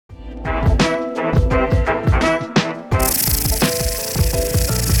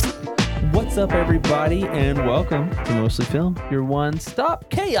up, everybody, and welcome to Mostly Film, your one-stop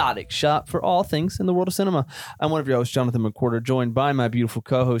chaotic shop for all things in the world of cinema. I'm one of your hosts, Jonathan McWhorter, joined by my beautiful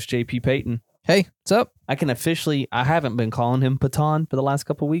co-host, JP Payton. Hey, what's up? I haven't been calling him Patan for the last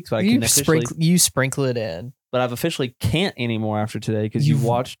couple of weeks, but you sprinkle it in. But I've officially can't anymore after today because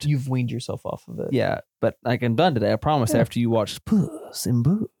you've weaned yourself off of it. Yeah, but I'm done today. I promise. After you watched Puss in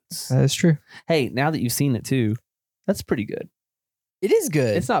Boots. That is true. Hey, now that you've seen it too, that's pretty good. It is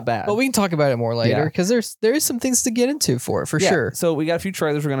good. It's not bad. But we can talk about it more later because there is some things to get into for sure. So we got a few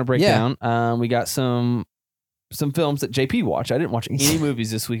trailers we're going to break down. We got some films that JP watched. I didn't watch any movies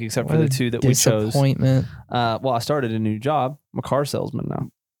this week except for the two that we chose. Disappointment. Well, I started a new job. I'm a car salesman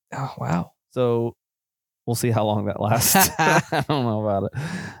now. Oh, wow. So we'll see how long that lasts. I don't know about it.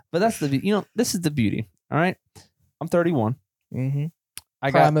 But that's this is the beauty. All right. I'm 31. Mm-hmm.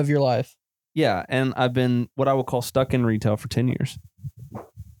 Prime of your life. Yeah. And I've been what I would call stuck in retail for 10 years.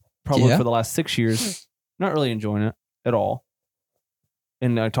 Probably for the last 6 years. Not really enjoying it at all.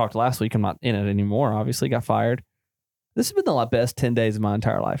 And I talked last week. I'm not in it anymore. Obviously, got fired. This has been the best 10 days of my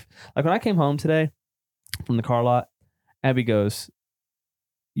entire life. Like when I came home today from the car lot, Abby goes,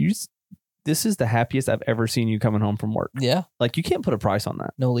 this is the happiest I've ever seen you coming home from work. Yeah. Like you can't put a price on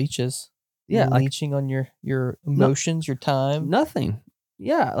that. No leeches. Yeah. No leeching on your emotions, your time. Nothing.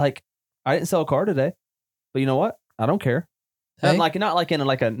 Yeah. Like I didn't sell a car today, but you know what? I don't care. Hey. And not like in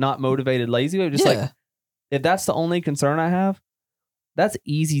a not motivated, lazy way. Just like if that's the only concern I have, that's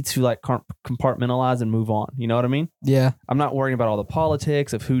easy to like compartmentalize and move on. You know what I mean? Yeah. I'm not worrying about all the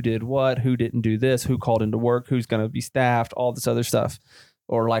politics of who did what, who didn't do this, who called into work, who's going to be staffed, all this other stuff.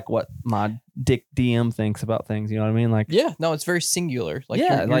 Or like what my dick DM thinks about things. You know what I mean? Like, yeah, no, it's very singular. Like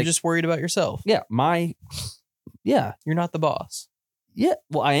you're just worried about yourself. Yeah. You're not the boss. Yeah.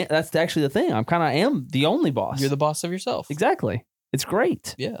 Well, that's actually the thing. I am the only boss. You're the boss of yourself. Exactly. It's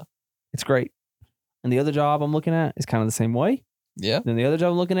great. Yeah. It's great. And the other job I'm looking at is kind of the same way. Yeah. And the other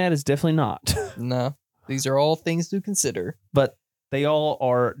job I'm looking at is definitely not. No. These are all things to consider. But they all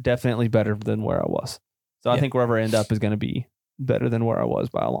are definitely better than where I was. So I think wherever I end up is going to be better than where I was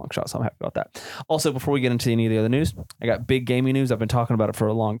by a long shot. So I'm happy about that. Also, before we get into any of the other news, I got big gaming news. I've been talking about it for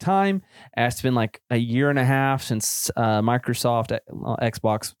a long time. It's been like a year and a half since Microsoft,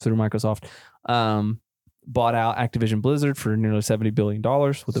 Xbox through Microsoft, bought out Activision Blizzard for nearly $70 billion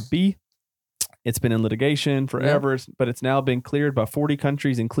with a B. It's been in litigation forever, but it's now been cleared by 40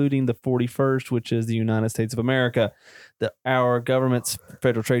 countries, including the 41st, which is the United States of America. Our government's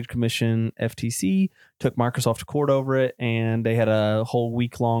Federal Trade Commission, FTC, took Microsoft to court over it, and they had a whole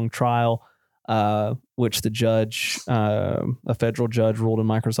week-long trial, which the judge, a federal judge, ruled in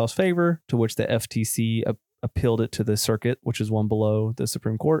Microsoft's favor, to which the FTC appealed it to the circuit, which is one below the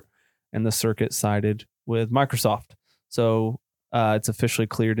Supreme Court, and the circuit sided with Microsoft. So it's officially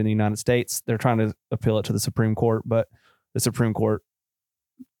cleared in the United States. They're trying to appeal it to the Supreme Court, but the Supreme Court,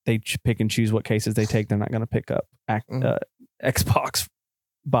 they pick and choose what cases they take. They're not going to pick up Xbox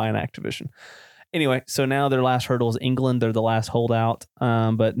buying Activision. Anyway, so now their last hurdle is England. They're the last holdout,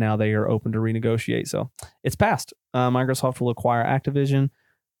 but now they are open to renegotiate. So it's passed. Microsoft will acquire Activision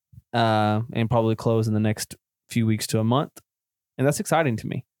and probably close in the next few weeks to a month. And that's exciting to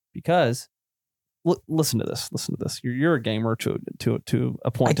me because listen to this. You're a gamer to a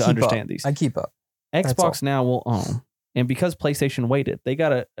point to understand these. I keep up. Xbox now will own. And because PlayStation waited, they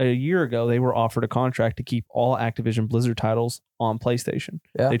got a year ago, they were offered a contract to keep all Activision Blizzard titles on PlayStation.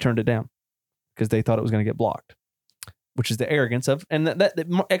 Yeah. They turned it down because they thought it was going to get blocked, which is the arrogance of, and that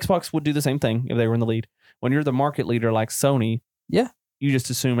Xbox would do the same thing if they were in the lead. When you're the market leader like Sony, you just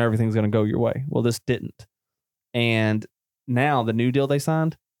assume everything's going to go your way. Well, this didn't. And now the new deal they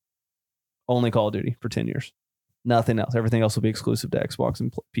signed, only Call of Duty for 10 years. Nothing else. Everything else will be exclusive to Xbox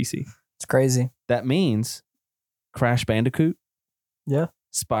and PC. It's crazy. That means Crash Bandicoot. Yeah.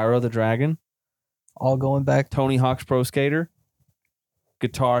 Spyro the Dragon. All going back. Tony Hawk's Pro Skater.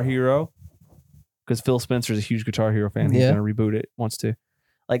 Guitar Hero. Because Phil Spencer's a huge Guitar Hero fan. He's going to reboot it. Wants to.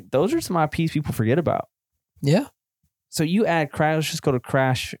 Like, those are some IPs people forget about. Yeah. So you add Crash. Let's just go to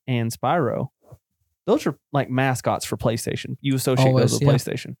Crash and Spyro. Those are like mascots for PlayStation. You associate those with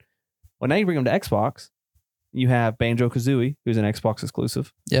PlayStation. Well, now you bring them to Xbox. You have Banjo-Kazooie, who's an Xbox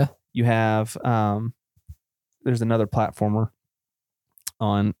exclusive. Yeah. You have, there's another platformer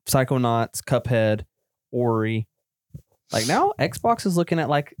on Psychonauts, Cuphead, Ori. Like now Xbox is looking at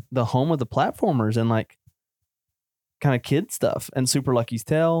like the home of the platformers and like kind of kid stuff and Super Lucky's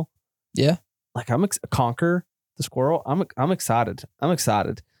Tale. Yeah. Like Conquer the Squirrel. I'm excited.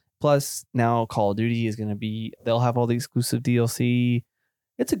 Plus now Call of Duty is going to be, they'll have all the exclusive DLC.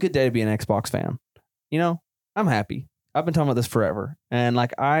 It's a good day to be an Xbox fan. You know, I'm happy. I've been talking about this forever. And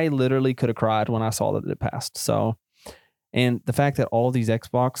like, I literally could have cried when I saw that it passed. So, and the fact that all these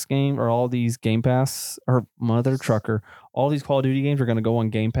Xbox games or all these Game Pass or mother trucker, all these Call of Duty games are going to go on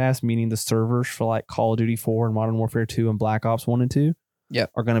Game Pass, meaning the servers for like Call of Duty 4 and Modern Warfare 2 and Black Ops 1 and 2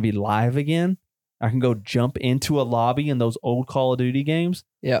 are going to be live again. I can go jump into a lobby in those old Call of Duty games.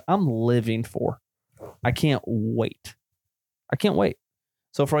 Yeah. I'm living for. I can't wait.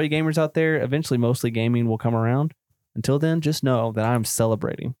 So for all you gamers out there, eventually mostly gaming will come around. Until then, just know that I'm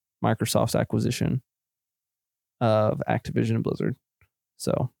celebrating Microsoft's acquisition of Activision and Blizzard.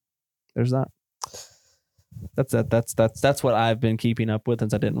 So there's that. That's what I've been keeping up with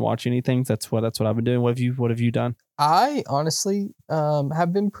since I didn't watch anything. That's what I've been doing. What have you done? I honestly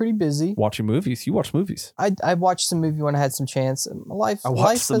have been pretty busy Watching movies. You watch movies. I watched some movie when I had some chance. I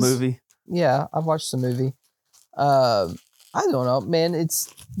watched the movie. Yeah, I've watched some movie. I don't know, man.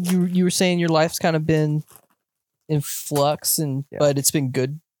 It's you were saying your life's kind of been in flux, but it's been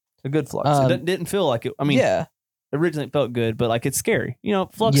good. A good flux. It didn't feel like it. I mean, originally it felt good, but like it's scary.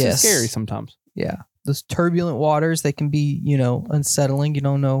 Flux is scary sometimes. Yeah, those turbulent waters, they can be unsettling. You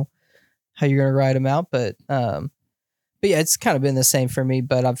don't know how you're gonna ride them out, but yeah, it's kind of been the same for me.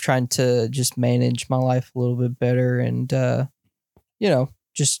 But I'm trying to just manage my life a little bit better, and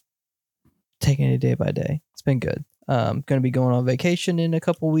just taking it day by day. It's been good. Going to be going on vacation in a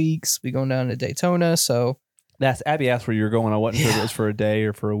couple weeks. We going down to Daytona, so that's Abby asked where you were going. I wasn't sure if it was for a day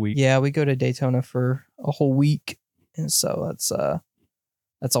or for a week. Yeah, we go to Daytona for a whole week, and so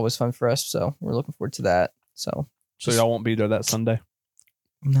that's always fun for us. So we're looking forward to that. So y'all won't be there that Sunday?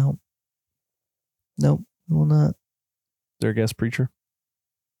 No, we will not. Their guest preacher?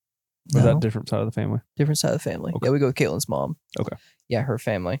 No. Or is that a different side of the family? Different side of the family. Okay. Yeah, we go with Caitlin's mom. Okay. Yeah, her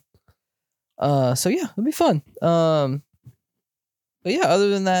family. So yeah, it'll be fun. But yeah, other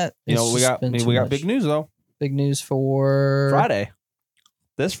than that, we got big news though. Big news for Friday.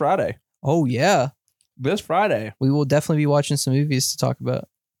 This Friday. Oh yeah. This Friday. We will definitely be watching some movies to talk about.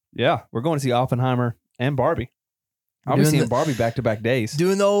 Yeah, we're going to see Oppenheimer and Barbie. I'll be seeing Barbie back-to-back days.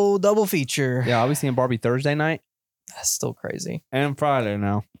 Doing the old double feature. Yeah, I'll be seeing Barbie Thursday night. That's still crazy. And Friday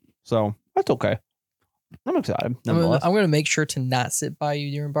now. So that's okay. I'm excited. I'm going to make sure to not sit by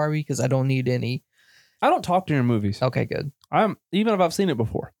you during Barbie because I don't need any. I don't talk during movies. Okay, good. Even if I've seen it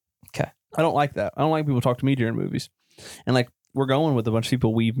before. Okay. I don't like that. I don't like people talk to me during movies. And like we're going with a bunch of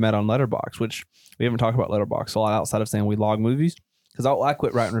people we've met on Letterboxd, which we haven't talked about Letterboxd a lot outside of saying we log movies. Because I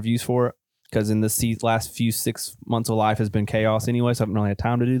quit writing reviews for it because in the last few 6 months of life has been chaos anyway, so I haven't really had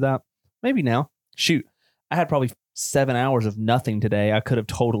time to do that. Maybe now. Shoot. I had probably 7 hours of nothing today. I could have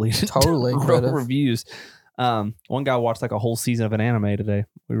totally wrote reviews. One guy watched like a whole season of an anime today.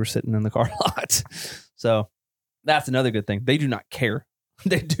 We were sitting in the car lot. So that's another good thing. They do not care.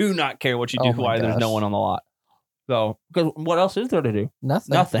 They do not care what you do while there's no one on the lot. So, because what else is there to do?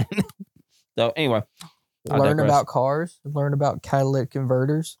 Nothing. So anyway. Learn about cars. Learn about catalytic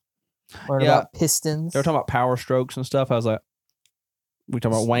converters. Learn about pistons. They were talking about power strokes and stuff. I was like, we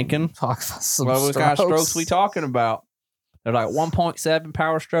talking about wanking? Talk about some what kind of strokes we talking about? They're like 1.7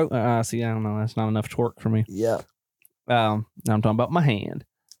 power stroke. See, I don't know. That's not enough torque for me. Yeah. Now I'm talking about my hand.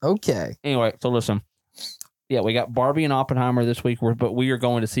 Okay. Anyway, so listen. Yeah, we got Barbie and Oppenheimer this week, but we are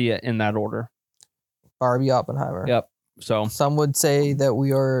going to see it in that order. Barbie, Oppenheimer. Yep. So some would say that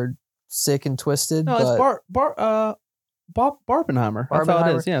we are sick and twisted. No, but it's Barbenheimer. That's how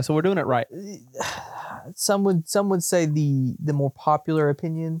it is. Yeah, so we're doing it right. Some would say the more popular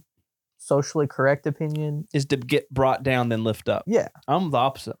opinion, socially correct opinion, is to get brought down then lift up. Yeah. I'm the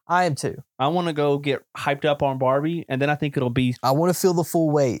opposite. I am too. I want to go get hyped up on Barbie, and then I think it'll be... I want to feel the full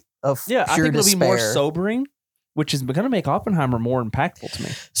weight of pure I think despair. It'll be more sobering, which is going to make Oppenheimer more impactful to me.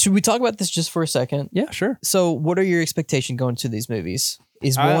 Should we talk about this just for a second? Yeah, sure. So what are your expectations going to these movies?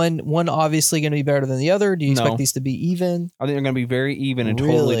 Is one obviously going to be better than the other? Do you expect these to be even? I think they're going to be very even in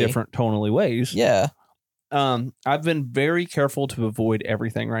totally different tonally ways. Yeah. I've been very careful to avoid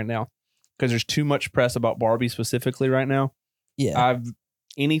everything right now because there's too much press about Barbie specifically right now. Yeah.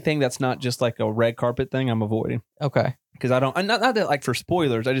 Anything that's not just like a red carpet thing, I'm avoiding. Okay. Because I don't, not that like for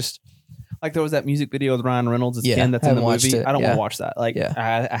spoilers, I just, like there was that music video with Ryan Reynolds, it's Ken that's in the movie. I don't want to watch that. Like,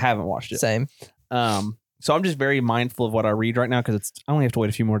 I haven't watched it. Same. So I'm just very mindful of what I read right now because I only have to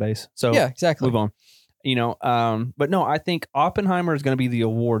wait a few more days. So yeah, exactly. Move on. But no, I think Oppenheimer is going to be the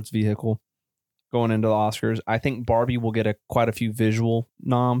awards vehicle going into the Oscars. I think Barbie will get quite a few visual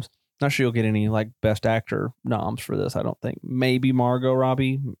noms. Not sure you'll get any like best actor noms for this. I don't think. Maybe Margot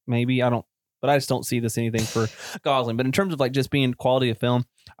Robbie. Maybe. But I just don't see this anything for Gosling. But in terms of like just being quality of film,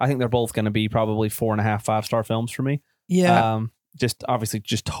 I think they're both going to be probably 4.5, 5-star films for me. Yeah. Just obviously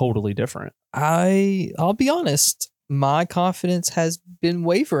just totally different. I'll be honest. my confidence has been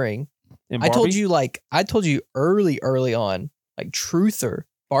wavering. In I told Barbie? you early on, like truther.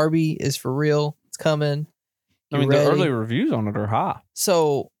 Barbie is for real. It's coming. I mean, the early reviews on it are high.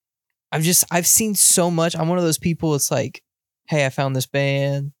 So I've seen so much. I'm one of those people. It's like, hey, I found this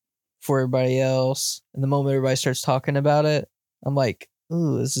band for everybody else. And the moment everybody starts talking about it, I'm like,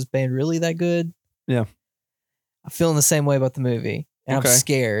 ooh, is this band really that good? Yeah. I'm feeling the same way about the movie. And I'm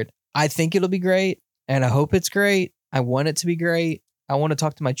scared. I think it'll be great. And I hope it's great. I want it to be great. I want to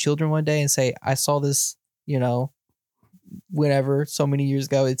talk to my children one day and say, I saw this, whenever, so many years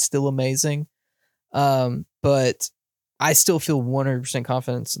ago. It's still amazing. But I still feel 100%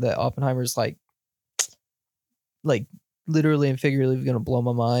 confidence that Oppenheimer is like literally and figuratively going to blow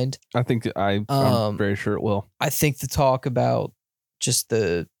my mind. I think I'm very sure it will. I think the talk about just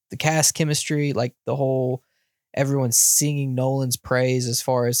the cast chemistry, like the whole everyone singing Nolan's praise as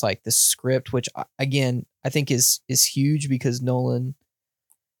far as like the script, which again I think is huge because Nolan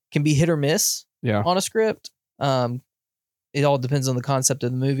can be hit or miss on a script. It all depends on the concept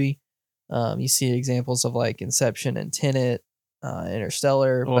of the movie. You see examples of like Inception and Tenet,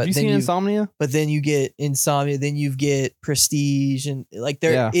 Interstellar. Well, have you seen Insomnia? But then you get Insomnia, then you get Prestige, and like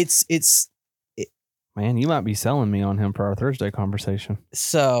it's. Man, you might be selling me on him for our Thursday conversation.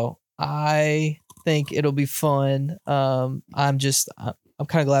 So I think it'll be fun. I'm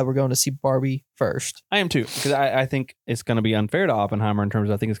kind of glad we're going to see Barbie first. I am too, because I think it's going to be unfair to Oppenheimer in terms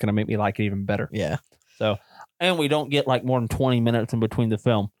of I think it's going to make me like it even better. Yeah. So, and we don't get like more than 20 minutes in between the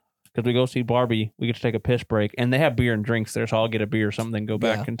film. Because we go see Barbie, we get to take a piss break, and they have beer and drinks there, so I'll get a beer or something, then go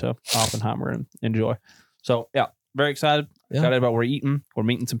back into Oppenheimer and enjoy. So, yeah, very excited. Excited about we're eating. We're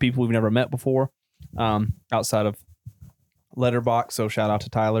meeting some people we've never met before outside of Letterboxd. So, shout out to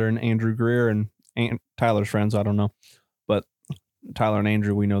Tyler and Andrew Greer and Tyler's friends. I don't know. But Tyler and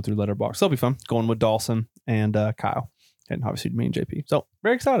Andrew, we know through Letterboxd. So, it'll be fun going with Dawson and Kyle. And obviously me and JP. So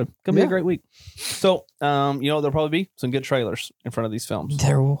very excited. Gonna be a great week. So there'll probably be some good trailers in front of these films.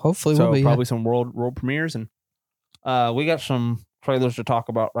 There will hopefully will be probably some world premieres, and we got some trailers to talk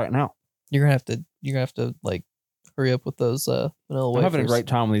about right now. You're gonna have to like hurry up with those vanilla wafers. I'm having a great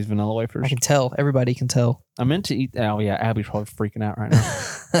time with these vanilla wafers. I can tell. Everybody can tell. I meant to eat. Oh yeah, Abby's probably freaking out right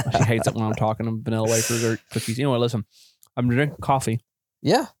now. She hates it when I'm talking to vanilla wafers or cookies. You know what? Listen, I'm drinking coffee.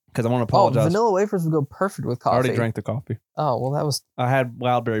 Yeah. Because I want to apologize. Vanilla wafers would go perfect with coffee. I already drank the coffee. Oh, well, I had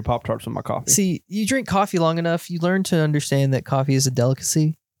Wildberry Pop-Tarts with my coffee. See, you drink coffee long enough, you learn to understand that coffee is a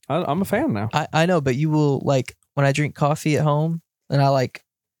delicacy. I'm a fan now. I know, but you will, like, when I drink coffee at home, and I, like,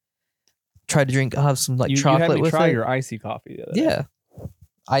 try to drink, I'll have some, like, chocolate with it. You had me try your icy coffee the other day. Yeah.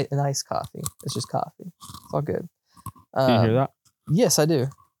 An iced coffee. It's just coffee. It's all good. Do you hear that? Yes, I do.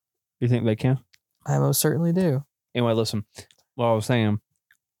 You think they can? I most certainly do. Anyway, listen. What I was saying,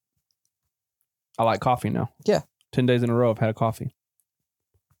 I like coffee now. Yeah. 10 days in a row I've had a coffee.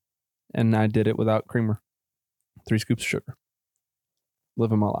 And I did it without creamer. 3 scoops of sugar.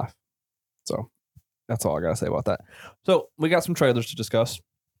 Living my life. So that's all I got to say about that. So we got some trailers to discuss.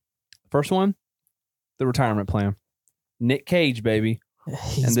 First one, the retirement plan. Nick Cage, baby.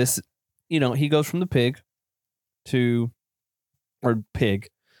 And this, he goes from the pig to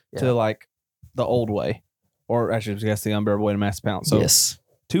like the old way. Or actually, I guess the unbearable way to mass pound. So yes.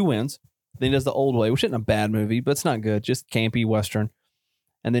 2 wins. Then he does the old way, which isn't a bad movie, but it's not good. Just campy Western.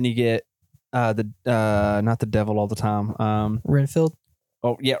 And then you get not the devil all the time. Renfield.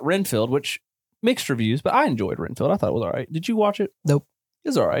 Oh yeah, Renfield, which mixed reviews, but I enjoyed Renfield. I thought it was all right. Did you watch it? Nope.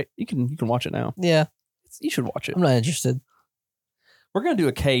 It's all right. You can watch it now. Yeah. You should watch it. I'm not interested. We're gonna do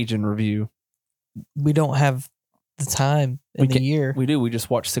a Cajun review. We don't have the time in the year. We do. We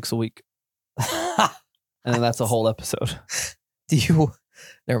just watch 6 a week. And then that's a whole episode.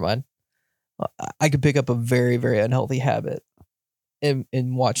 Never mind. I could pick up a very, very unhealthy habit in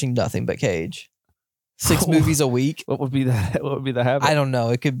watching nothing but Cage. 6 movies a week. What would be that? What would be the habit? I don't know.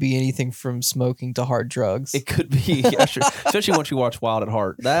 It could be anything from smoking to hard drugs. It could be, yeah, sure. Especially once you watch Wild at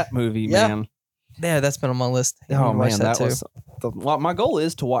Heart. That movie, man. Yeah, that's been on my list. Oh man, that was. My goal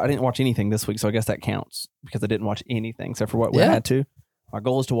is to watch. I didn't watch anything this week, so I guess that counts because I didn't watch anything except for what we had to. My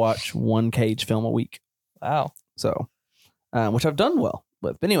goal is to watch 1 Cage film a week. Wow. So, which I've done well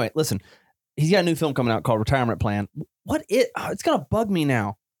with. But anyway, listen. He's got a new film coming out called Retirement Plan. It's gonna bug me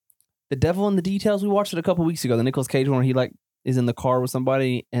now. The Devil in the Details. We watched it a couple weeks ago. The Nicolas Cage one where he like is in the car with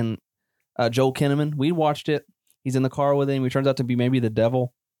somebody and Joel Kinnaman. We watched it. He's in the car with him. He turns out to be maybe the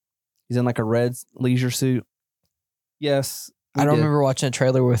devil. He's in like a red leisure suit. Yes. I don't remember watching a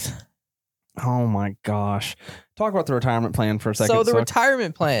trailer with. Oh my gosh. Talk about the retirement plan for a second. So the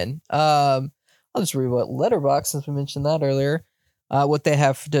retirement plan. I'll just read what Letterboxd, since we mentioned that earlier. what they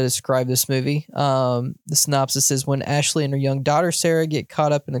have to describe this movie. The synopsis is when Ashley and her young daughter Sarah get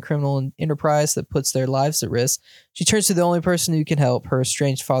caught up in a criminal enterprise that puts their lives at risk, she turns to the only person who can help, her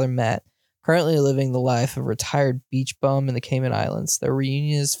estranged father Matt, currently living the life of a retired beach bum in the Cayman Islands. Their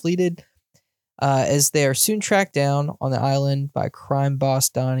reunion is fleeted as they are soon tracked down on the island by crime boss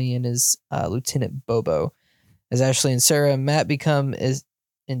Donnie and his Lieutenant Bobo. As Ashley and Sarah and Matt become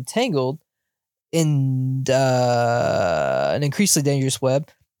entangled in an increasingly dangerous web,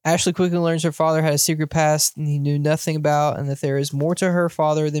 Ashley quickly learns her father had a secret past and he knew nothing about, and that there is more to her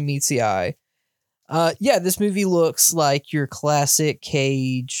father than meets the eye. This movie looks like your classic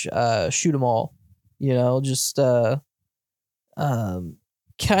Cage shoot 'em all. You know, just kind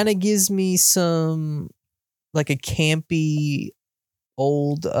of gives me some like a campy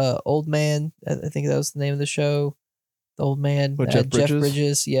old man. I think that was the name of the show. The old man, With Jeff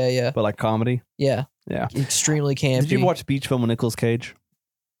Bridges. Yeah. But like comedy. Yeah. Yeah. Extremely campy. Did you watch Beach Film with Nicolas Cage?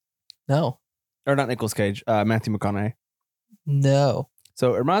 No. Or not Nicolas Cage, Matthew McConaughey. No.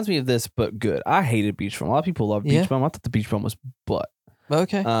 So it reminds me of this, but good. I hated Beach Film. A lot of people love Beach Film. I thought the Beach Film was butt.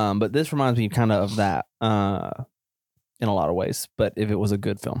 Okay. But this reminds me kind of that in a lot of ways, but if it was a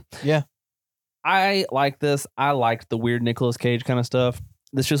good film. Yeah. I like this. I liked the weird Nicolas Cage kind of stuff.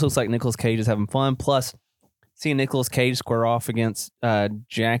 This just looks like Nicolas Cage is having fun. Plus, seeing Nicolas Cage square off against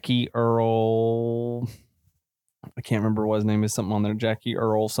Jackie Earl. I can't remember what his name is. Something on there. Jackie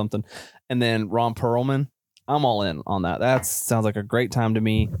Earl something. And then Ron Perlman. I'm all in on that. That sounds like a great time to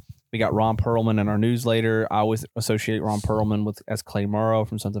me. We got Ron Perlman in our newsletter. I always associate Ron Perlman as Clay Morrow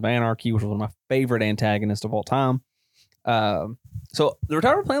from Sons of Anarchy, which was one of my favorite antagonists of all time. So the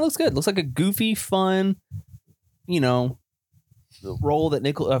Retirement Plan looks good. Looks like a goofy, fun, role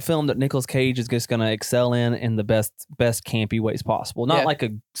that film that Nicolas Cage is just gonna excel in the best campy ways possible. Not like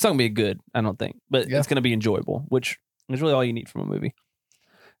it's not gonna be good, I don't think, but it's gonna be enjoyable, which is really all you need from a movie.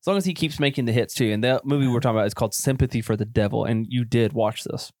 As long as he keeps making the hits too. And the movie we're talking about is called Sympathy for the Devil, and you did watch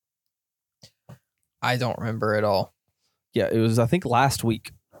this. I don't remember at all. Yeah, it was, I think, last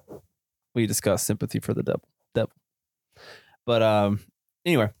week we discussed Sympathy for the Devil. But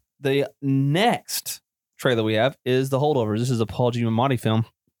anyway, the next trailer we have is The Holdovers. This is a Paul Giamatti film,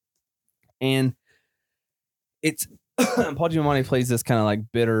 and it's Paul Giamatti plays this kind of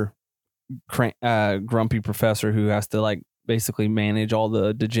like bitter, grumpy professor who has to like basically manage all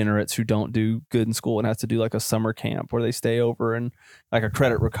the degenerates who don't do good in school and has to do like a summer camp where they stay over and like a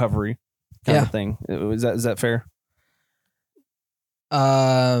credit recovery kind of thing. Is that fair?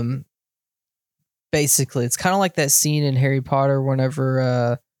 Basically, it's kind of like that scene in Harry Potter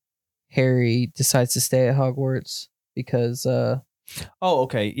whenever Harry decides to stay at Hogwarts because oh,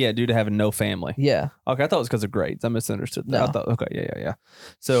 okay. Yeah, due to having no family. Yeah. Okay, I thought it was because of grades. I misunderstood that. No. I thought, okay, yeah.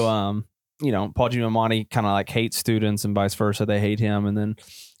 So, Paul Giamatti kind of like hates students and vice versa. They hate him. And then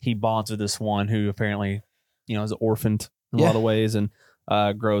he bonds with this one who apparently, is orphaned in a lot of ways and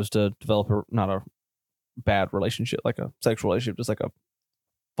grows to develop not a bad relationship, like a sexual relationship, just like a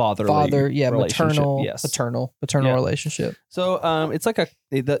maternal relationship. So it's like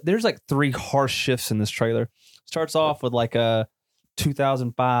there's like 3 harsh shifts in this trailer. Starts off with like a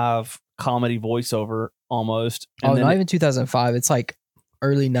 2005 comedy voiceover almost. And not even 2005. It's like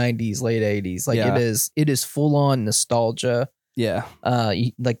early 90s, late 80s. Like it is full on nostalgia. Yeah.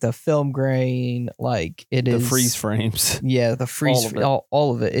 Like the film grain, like it is the freeze frames. Yeah, the freeze,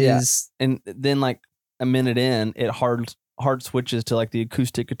 all of it is. And then like a minute in, it hard switches to like the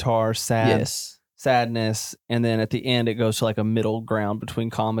acoustic guitar, sadness, and then at the end it goes to like a middle ground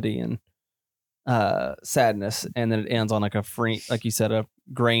between comedy and sadness, and then it ends on like a free, like you said, a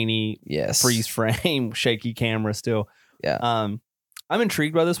grainy freeze frame, shaky camera still. Yeah. I'm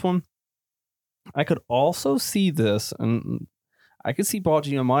intrigued by this one. I could also see this, and I could see Paul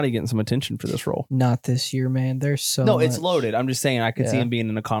Giamatti getting some attention for this role. Not this year, man. There's so much. It's loaded. I'm just saying I could see him being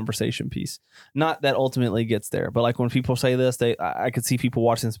in a conversation piece. Not that ultimately gets there, but like when people say this, I could see people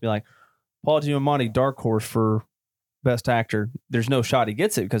watching this and be like, Paul Giamatti, dark horse for best actor. There's no shot he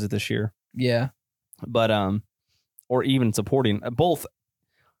gets it because of this year. Yeah. But or even supporting both.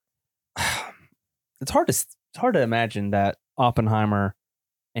 It's hard to imagine that Oppenheimer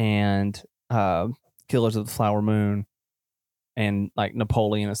and Killers of the Flower Moon and like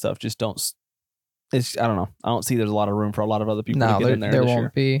Napoleon and stuff just don't. I don't know. I don't see there's a lot of room for a lot of other people to get in there. There this won't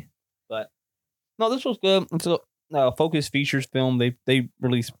year. be. But no, this was good. It's a Focus Features film. They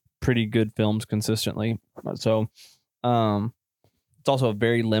release pretty good films consistently. So, it's also a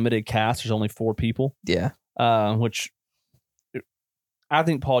very limited cast. There's only 4 people. Yeah. Which I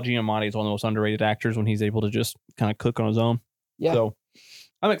think Paul Giamatti is one of the most underrated actors when he's able to just kind of cook on his own. Yeah. So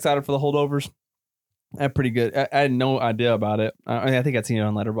I'm excited for The Holdovers. Pretty good. I had no idea about it. I think I'd seen it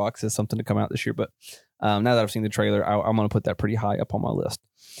on Letterboxd as something to come out this year, but now that I've seen the trailer, I'm going to put that pretty high up on my list.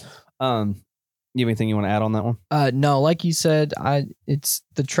 You have anything you want to add on that one? No, like you said, it's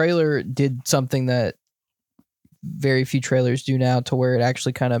the trailer did something that very few trailers do now, to where it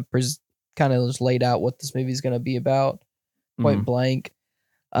actually kind of just laid out what this movie is going to be about, point blank.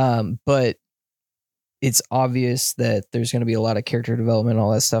 But it's obvious that there's going to be a lot of character development and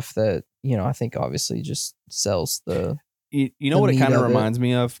all that stuff that, I think obviously just sells the. You know what it kind of reminds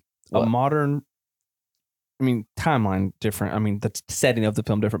me of? What? A modern. I mean, timeline different. I mean, the setting of the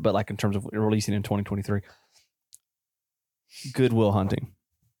film different, but like in terms of releasing in 2023. Good Will Hunting.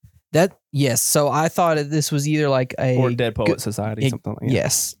 Yes. So I thought this was either like or Dead Poet Society, something like that.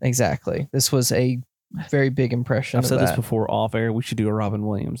 Yes, exactly. This was a very big impression. I've said this before off air. We should do a Robin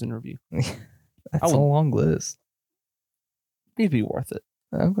Williams interview. That's a long list. It'd be worth it.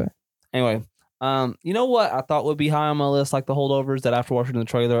 Okay. Anyway, you know what I thought would be high on my list, like the holdovers that after watching the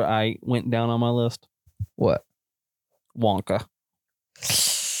trailer, I went down on my list? What? Wonka.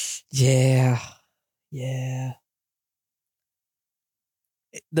 Yeah.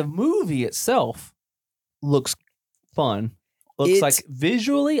 The movie itself looks fun. Looks like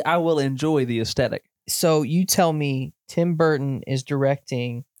visually, I will enjoy the aesthetic. So you tell me Tim Burton is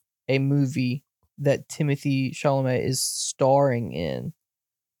directing a movie that Timothée Chalamet is starring in.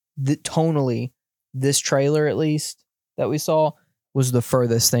 Tonally, this trailer at least that we saw was the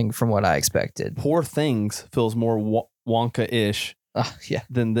furthest thing from what I expected. Poor Things feels more Wonka-ish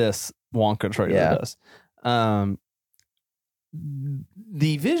than this Wonka trailer does.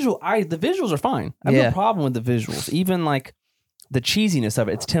 The visuals are fine. I have no problem with the visuals. Even like the cheesiness of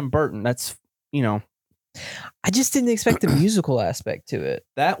it. It's Tim Burton. That's, I just didn't expect the musical aspect to it.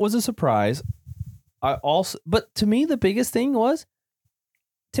 That was a surprise. But to me, the biggest thing was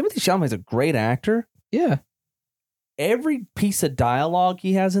Timothée Chalamet is a great actor. Yeah. Every piece of dialogue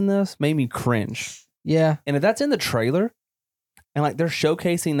he has in this made me cringe. Yeah. And if that's in the trailer and like they're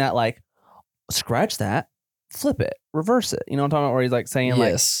showcasing that, like, scratch that, flip it, reverse it. You know what I'm talking about? Where he's like saying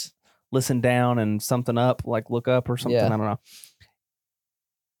like, listen down and something up, like look up or something. I don't know.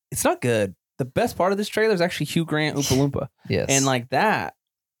 It's not good. The best part of this trailer is actually Hugh Grant Oompa Loompa. Yes. And like that,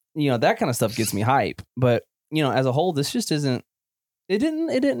 that kind of stuff gets me hype. But, as a whole, this just isn't, it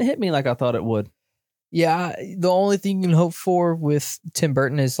didn't hit me like I thought it would. Yeah. The only thing you can hope for with Tim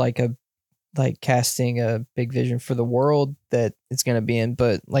Burton is like casting a big vision for the world that it's going to be in.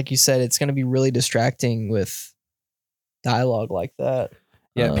 But like you said, it's going to be really distracting with dialogue like that.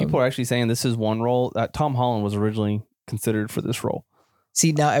 Yeah. People are actually saying this is one role that Tom Holland was originally considered for this role.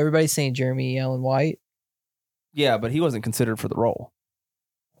 See, now everybody's saying Jeremy Allen White. Yeah, but he wasn't considered for the role.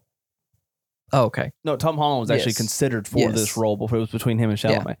 Oh, okay. No, Tom Holland was actually considered for this role before it was between him and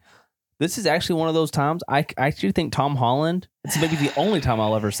Chalamet. Yeah. This is actually one of those times I actually think Tom Holland, it's maybe the only time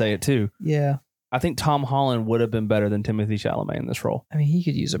I'll ever say it too. Yeah. I think Tom Holland would have been better than Timothée Chalamet in this role. I mean, he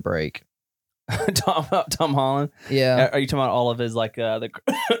could use a break. Tom Holland? Yeah. Are you talking about all of his like the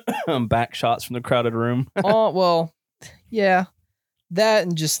back shots from the crowded room? Oh, well, yeah. That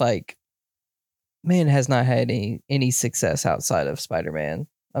and just like, man has not had any success outside of Spider-Man,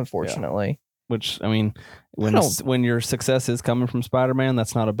 unfortunately. Yeah. Which, I mean, when your success is coming from Spider-Man,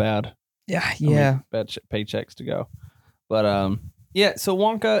 that's not a bad... Yeah. Bad paychecks to go. But, so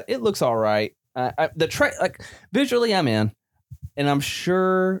Wonka, it looks all right. Visually, I'm in. And I'm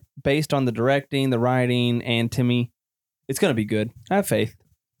sure, based on the directing, the writing, and Timmy, it's going to be good. I have faith.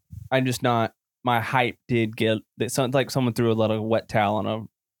 I'm just not... My hype did get... It sounds like someone threw a lot of wet towel on a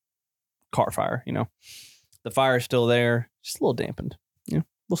car fire, The fire's still there. Just a little dampened. Yeah,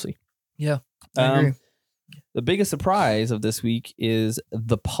 we'll see. Yeah, I agree. The biggest surprise of this week is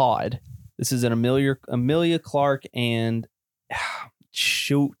The Pod. This is an Amelia Clark and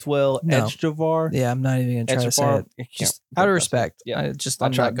Edgevar. Yeah, I'm not even going to try to say it. Just out of respect. Yeah,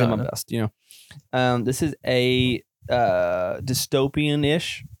 I'm trying to do my best, This is a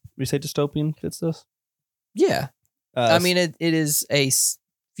dystopian-ish. We say dystopian fits this? Yeah. I mean, it is a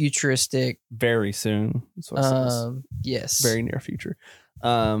futuristic. Very soon. That's what it says. Yes. Very near future.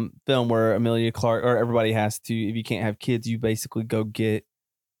 Film where Amelia Clark, or everybody has to, if you can't have kids, you basically go get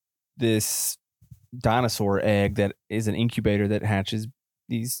this dinosaur egg that is an incubator that hatches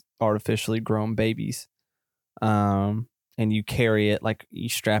these artificially grown babies. And you carry it, like you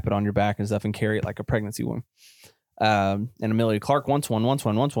strap it on your back and stuff and carry it like a pregnancy womb. And Amelia Clark wants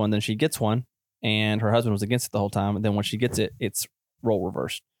one, then she gets one, and her husband was against it the whole time. And then when she gets it, it's role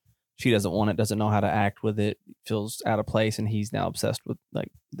reversed. She doesn't want it, doesn't know how to act with it, feels out of place, and he's now obsessed with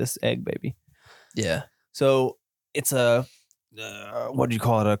like this egg baby. Yeah. So it's a what do you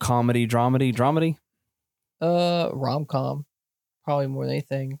call it? A comedy, dramedy? Rom-com, probably more than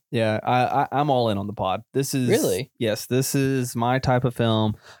anything. Yeah, I'm all in on the pod. This is Really? Yes, this is my type of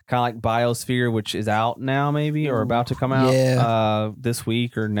film, kind of like Biosphere, which is out now maybe or about to come out. Yeah. This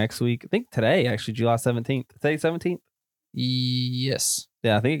week or next week. I think today, actually, July 17th. Today 17th. Yes.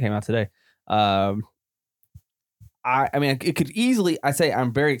 Yeah, I think it came out today. I mean, it could easily. I say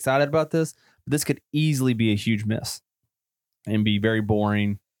I'm very excited about this, but this could easily be a huge miss and be very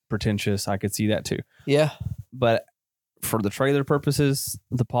boring, pretentious. I could see that too. Yeah. But for the trailer purposes,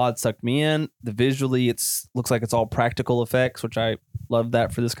 the pod sucked me in. The visually, looks like it's all practical effects, which I love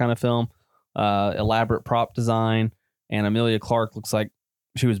that for this kind of film. Elaborate prop design, and Emilia Clarke looks like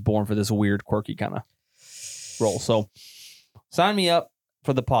she was born for this weird, quirky kind of role. So, sign me up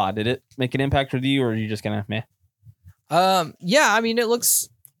for the pod. Did it make an impact with you, or are you just gonna meh? Yeah, I mean, it looks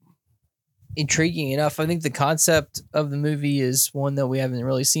intriguing enough. I think the concept of the movie is one that we haven't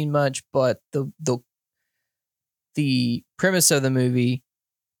really seen much, but the premise of the movie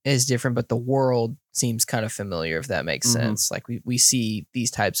is different, but the world seems kind of familiar, if that makes sense. Like we see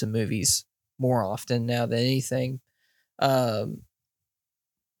these types of movies more often now than anything. And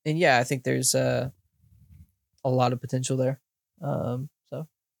yeah, I think there's a lot of potential there. So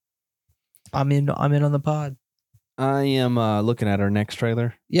I'm in on the pod. I am looking at our next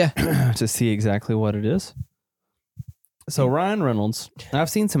trailer. Yeah. To see exactly what it is. So Ryan Reynolds, I've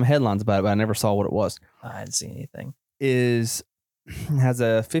seen some headlines about it, but I never saw what it was. I didn't see anything. Has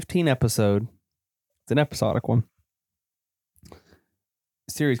a 15 episode. It's an episodic one.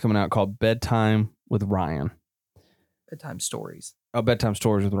 Series coming out called Bedtime with Ryan. Bedtime Stories. Oh, Bedtime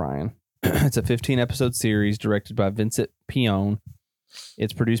Stories with Ryan. It's a 15 episode series directed by Vincent Pione.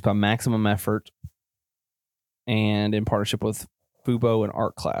 It's produced by Maximum Effort and in partnership with Fubo and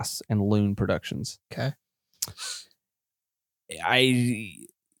Art Class and Loon Productions. Okay.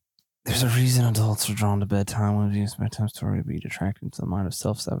 There's a reason adults are drawn to bedtime movies. Bedtime story to be detracting to the mind of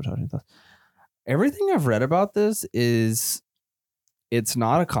self-sabotaging thoughts. Everything I've read about this is it's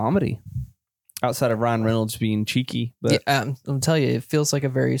not a comedy outside of Ryan Reynolds being cheeky. But yeah, I'll tell you, it feels like a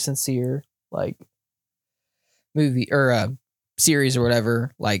very sincere like movie or series or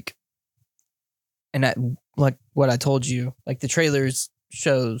whatever. Like, and that, like what I told you, like the trailers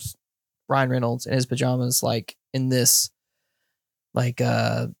shows Ryan Reynolds in his pajamas, like in this, like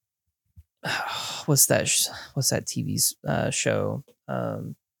what's that TV's show,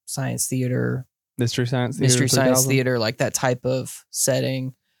 science theater, Mystery Science Theater, like that type of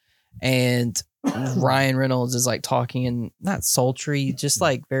setting. And Ryan Reynolds is like talking and not sultry, just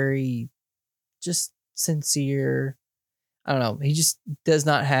like very just sincere. I don't know. He just does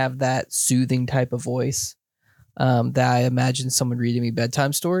not have that soothing type of voice that I imagine someone reading me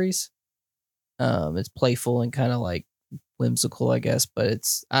bedtime stories. It's playful and kind of like whimsical, I guess, but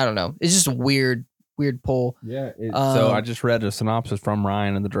it's, I don't know. It's just a weird pull. Yeah. So I just read a synopsis from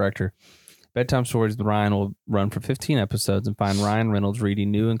Ryan and the director. Bedtime Stories with Ryan will run for 15 episodes and find Ryan Reynolds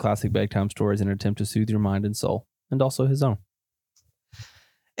reading new and classic bedtime stories in an attempt to soothe your mind and soul, and also his own.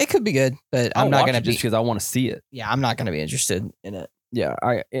 It could be good, but I'm not going to be, just because I want to see it. Yeah, I'm not going to be interested in it. Yeah,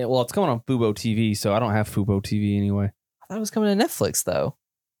 well, it's coming on Fubo TV, so I don't have Fubo TV anyway. I thought it was coming to Netflix though.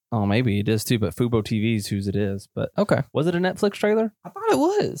 Oh, maybe it is too, but Fubo TV is whose it is. But okay, was it a Netflix trailer? I thought it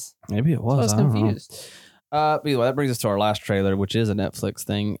was. Maybe it was. I was confused. But anyway, that brings us to our last trailer, which is a Netflix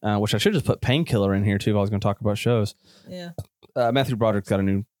thing, which I should just put Painkiller in here too if I was going to talk about shows. Yeah. Matthew Broderick's got a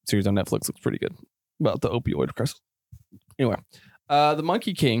new series on Netflix. Looks pretty good about the opioid crisis. Anyway, The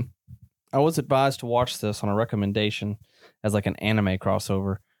Monkey King. I was advised to watch this on a recommendation as like an anime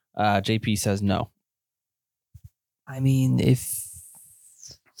crossover. JP says no. I mean, if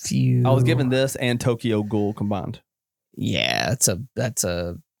you... I was given this and Tokyo Ghoul combined. Yeah, that's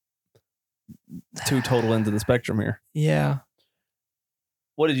a two total ends of the spectrum here. Yeah.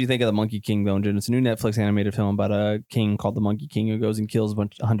 What did you think of The Monkey King, though, Jen? It's a new Netflix animated film about a king called the Monkey King who goes and kills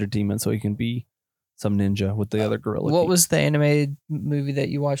 100 demons so he can be some ninja with the other gorilla. What was the animated movie that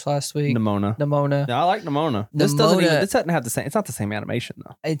you watched last week? Nimona. No, I like Nimona. This doesn't have the same. It's not the same animation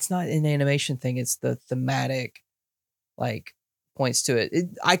though. It's not an animation thing. It's the thematic, like, points to it.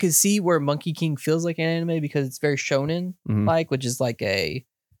 I could see where Monkey King feels like an anime because it's very shonen like, which is like a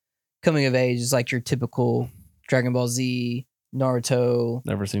coming of age, is like your typical Dragon Ball Z, Naruto.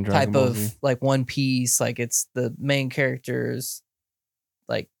 Never seen Dragon Ball Z. Type of like One Piece. Like it's the main characters,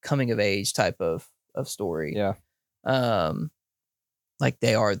 like coming of age type of story. Yeah. Like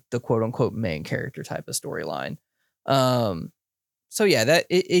they are the quote unquote main character type of storyline. So yeah, that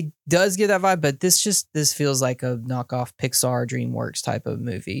it does get that vibe, but this feels like a knockoff Pixar DreamWorks type of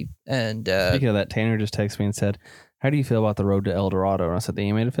movie. And speaking of that, Tanner just texted me and said, "How do you feel about The Road to El Dorado?" And I said, "The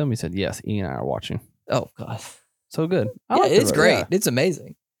animated film." He said, "Yes, Ian and I are watching." Oh god. So good. Yeah, like it's it, great. yeah. It's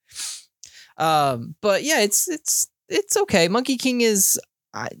amazing. But yeah, it's okay. Monkey King is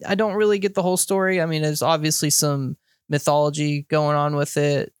I don't really get the whole story. I mean, there's obviously some mythology going on with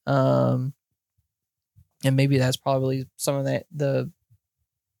it. And maybe that's probably some of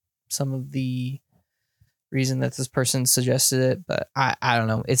the reason that this person suggested it, but I don't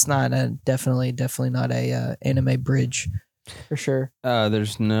know. It's not definitely not a anime bridge for sure.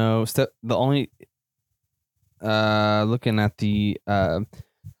 There's no step. The only looking at the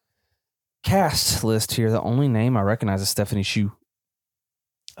cast list here, the only name I recognize is Stephanie Shu.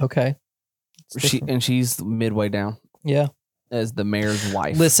 Okay. She's midway down Yeah. as the mayor's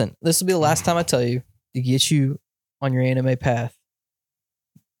wife. Listen, this will be the last time I tell you to get you on your anime path.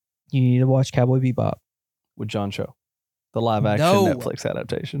 You need to watch Cowboy Bebop with John Cho, the live action No. Netflix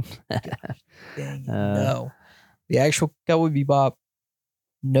adaptation. Dang, no. The actual Cowboy Bebop,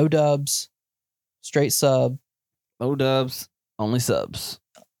 no dubs, straight sub. No dubs, only subs.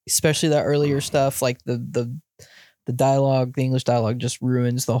 Especially that earlier stuff, like the dialogue, the English dialogue just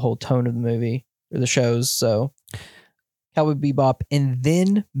ruins the whole tone of the movie or the shows. So Cowboy Bebop, and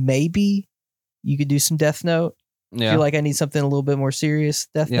then maybe you could do some Death Note. Yeah. If you're like, I need something a little bit more serious,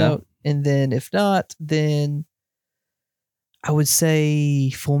 Death Note. And then if not, then I would say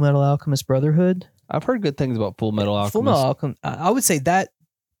Full Metal Alchemist Brotherhood. I've heard good things about Full Metal Alchemist. Full Metal Alchemist. I would say that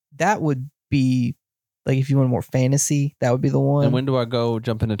would be like, if you want more fantasy, that would be the one. And when do I go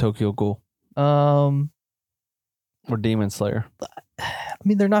jump into Tokyo Ghoul Or Demon Slayer? I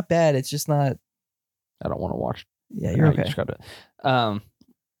mean, they're not bad. It's just not. I don't want to watch. Yeah, you're okay.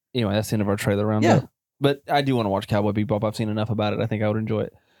 Anyway, that's the end of our trailer round. Yeah. But I do want to watch Cowboy Bebop. I've seen enough about it. I think I would enjoy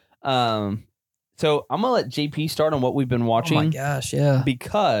it. So I'm gonna let JP start on what we've been watching. Oh my gosh, yeah.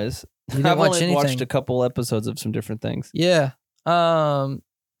 Because I've only watched a couple episodes of some different things. Yeah.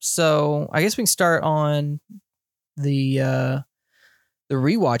 So I guess we can start on the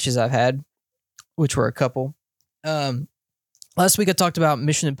rewatches I've had, which were a couple. Last week I talked about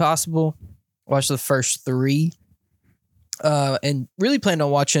Mission Impossible. Watched the first 3. And really planned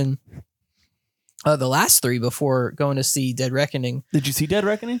on watching the last 3 before going to see Dead Reckoning. Did you see Dead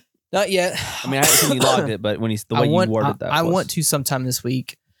Reckoning? Not yet. I mean, I haven't seen you logged it, but when you worded that, I want to sometime this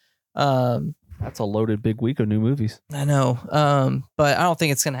week. That's a loaded big week of new movies. I know. But I don't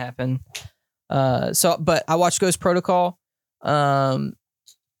think it's gonna happen. But I watched Ghost Protocol.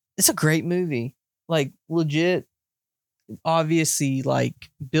 It's a great movie. Like, legit, obviously, like,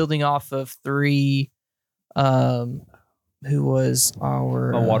 building off of 3. Who was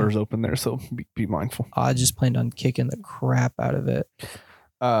our... My water's open there, so be mindful. I just planned on kicking the crap out of it.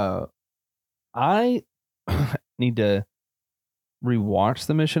 I need to rewatch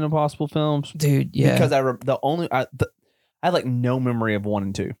the Mission Impossible films, dude. Yeah, because I had like no memory of 1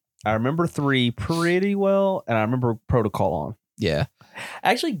 and 2. I remember 3 pretty well, and I remember Protocol on. Yeah,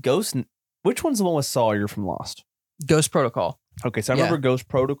 actually, Ghost. Which one's the one with Sawyer from Lost? Ghost Protocol. Okay, so I remember Ghost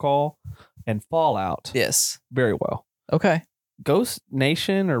Protocol and Fallout. Yes, very well. Okay. Ghost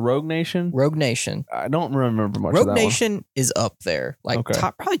Nation or Rogue Nation? Rogue Nation. I don't remember much Rogue of that Nation one. is up there. Like,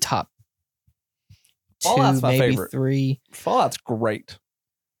 probably top 2, Fallout's my maybe favorite. 3. Fallout's great.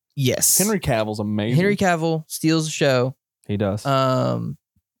 Yes. Henry Cavill's amazing. Henry Cavill steals the show. He does.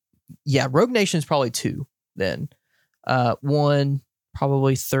 Yeah, Rogue Nation is probably 2 then. 1,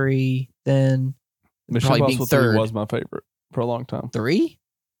 probably 3, then Mission Impossible 3 was my favorite for a long time. 3?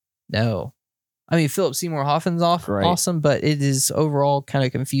 No. I mean, Philip Seymour Hoffman's awesome, but it is overall kind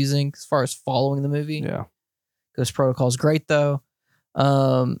of confusing as far as following the movie. Yeah. Ghost Protocol is great, though.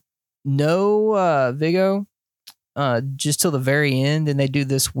 No Viggo, just till the very end, and they do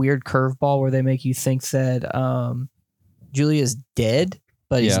this weird curveball where they make you think that Julia's dead,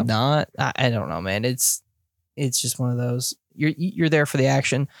 but he's not. I don't know, man. It's just one of those. You're there for the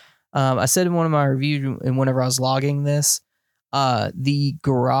action. I said in one of my reviews, and whenever I was logging this, the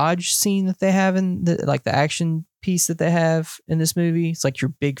garage scene that they have in the action piece that they have in this movie, it's like your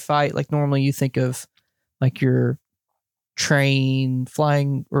big fight. Like, normally you think of like your train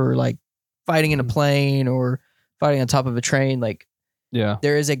flying, or like fighting in a plane, or fighting on top of a train. Like,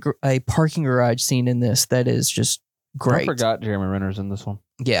 there is a parking garage scene in this that is just great. I forgot Jeremy Renner's in this one.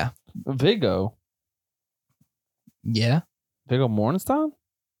 Yeah. Viggo. Yeah. Viggo Mortensen?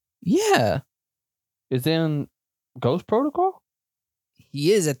 Yeah. Is in Ghost Protocol?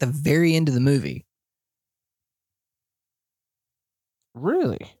 He is at the very end of the movie.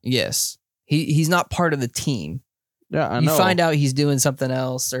 Really? Yes. He's not part of the team. Yeah, I know. You find out he's doing something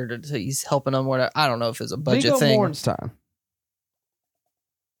else, or he's helping them. Whatever. I don't know if it's a budget Viggo thing. Mortensen.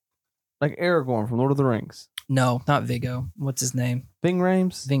 Like Aragorn from Lord of the Rings. No, not Viggo. What's his name? Ving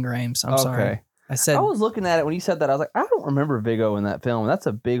Rhames? Ving Rhames. I'm sorry. I said I was looking at it when you said that. I was like, I don't remember Viggo in that film. That's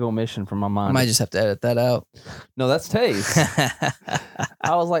a big omission from my I mind. might just have to edit that out. No, that's Taze.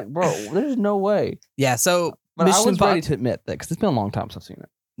 I was like, bro, there's no way. Yeah, so But I was ready to admit that because it's been a long time since I've seen it.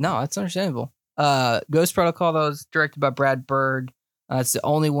 No, that's understandable. Ghost Protocol, that was directed by Brad Bird. It's the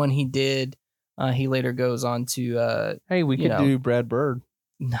only one he did. He later goes on to Hey, we could do Brad Bird.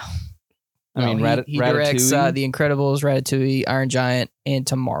 No. I mean, he directs The Incredibles, Ratatouille, Iron Giant, and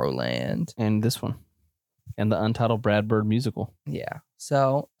Tomorrowland. And this one. And the untitled Brad Bird musical. Yeah.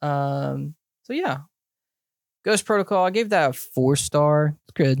 So yeah. Ghost Protocol, I gave that a 4-star.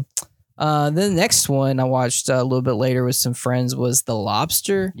 It's good. Then the next one I watched a little bit later with some friends was The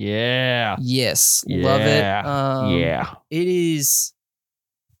Lobster. Yeah. Yes. Love it. Yeah. It is.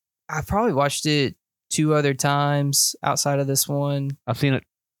 I probably watched it 2 other times outside of this one. I've seen it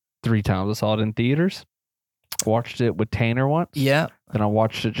 3 times. I saw it in theaters. Watched it with Tanner once. Yeah. Then I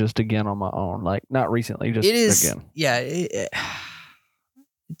watched it just again on my own. Like, not recently, just again. Yeah.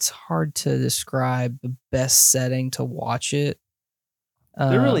 It's hard to describe the best setting to watch it.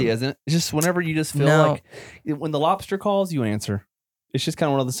 There really isn't. It's just whenever you just feel like when the lobster calls, you answer. It's just kind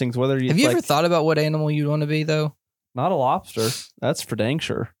of one of those things. Have you ever thought about what animal you'd want to be though? Not a lobster. That's for dang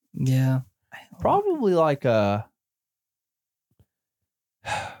sure. Yeah. Probably like a.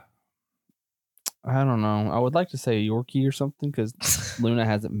 I don't know. I would like to say a Yorkie or something because Luna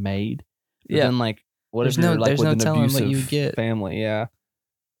has it made. But then like, what if you're like with an abusive family? Yeah.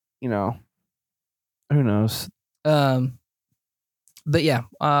 You know, who knows? But yeah,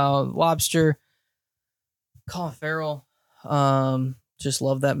 Lobster, Colin Farrell, just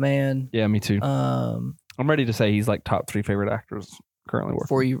love that man. Yeah, me too. I'm ready to say he's like top 3 favorite actors currently working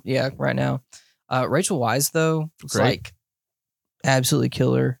for you. Yeah, right now. Rachel Weisz though, it's like absolutely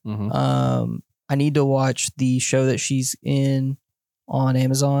killer. Mm-hmm. I need to watch the show that she's in on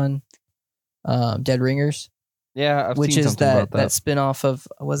Amazon, Dead Ringers. Yeah, I've which seen is that spinoff of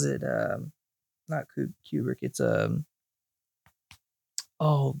was it not Kubrick? It's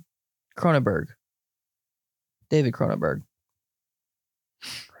Cronenberg, David Cronenberg.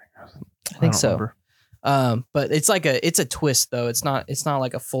 I think so. Remember. But it's like it's a twist though. It's not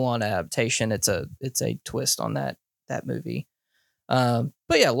like a full on adaptation. It's a twist on that movie. But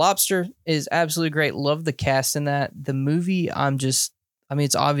yeah, Lobster is absolutely great. Love the cast in that. The movie,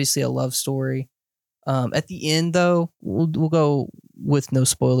 it's obviously a love story. At the end though, we'll go with no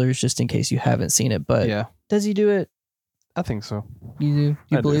spoilers just in case you haven't seen it. But yeah, does he do it? I think so. You do?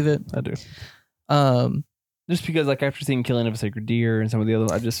 You believe it? I do. Just because like after seeing Killing of a Sacred Deer and some of the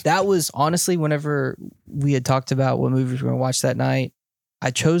others, that was honestly whenever we had talked about what movies we were going to watch that night,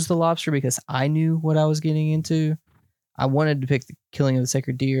 I chose The Lobster because I knew what I was getting into. I wanted to pick the Killing of the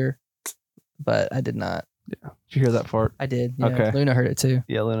Sacred Deer, but I did not. Yeah. Did you hear that part? I did. Yeah. Okay. Luna heard it too.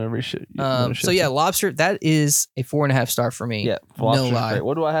 Yeah, Luna so yeah, Lobster, that is a 4.5 star for me. Yeah. No lie. Great.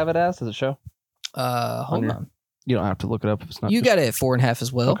 What do I have it as? Does it show? Hold on. You don't have to look it up if it's not. You got it at 4.5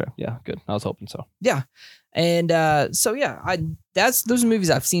 as well. Okay. Yeah, good. I was hoping so. Yeah. And so yeah, those are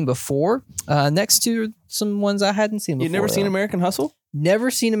movies I've seen before. Next to some ones I hadn't seen before. You've never seen American Hustle?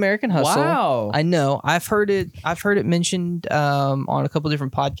 Never seen American Hustle. Wow. I know. I've heard it mentioned on a couple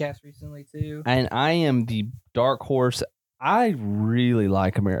different podcasts recently too. And I am the dark horse. I really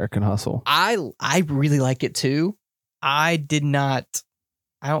like American Hustle. I really like it too. I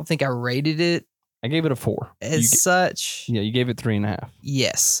don't think I rated it. I gave it a 4. Such. Yeah, you gave it 3.5.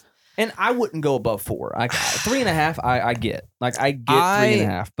 Yes. And I wouldn't go above 4. 3.5, I get. Like, I get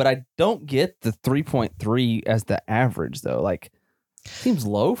 3.5, but I don't get the 3.3 as the average, though. Like, seems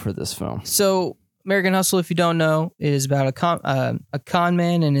low for this film. So, American Hustle, if you don't know, is about a con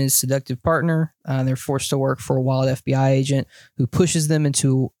man and his seductive partner. They're forced to work for a wild FBI agent who pushes them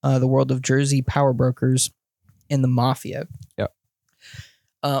into the world of Jersey power brokers and the mafia. Yep.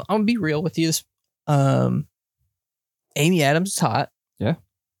 I'm going to be real with you. Amy Adams is hot. Yeah.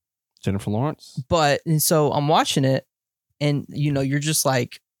 Jennifer Lawrence. And so I'm watching it and, you're just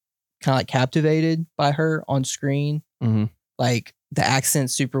like kind of like captivated by her on screen. Mm-hmm. Like the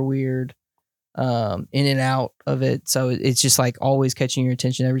accent's super weird, in and out of it. So it's just like always catching your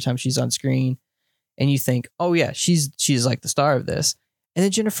attention every time she's on screen. And you think, oh yeah, she's like the star of this. And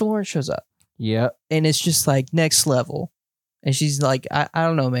then Jennifer Lawrence shows up. Yeah. And it's just like next level. And she's like, I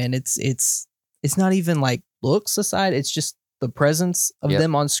don't know, man. It's not even like looks aside. It's just the presence of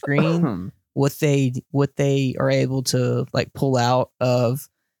them on screen, what they are able to like pull out of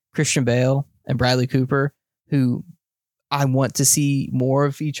Christian Bale and Bradley Cooper, who I want to see more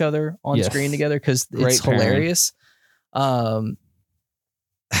of each other on screen together because it's hilarious. I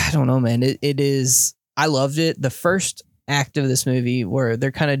don't know, man. It is. I loved it. The first act of this movie where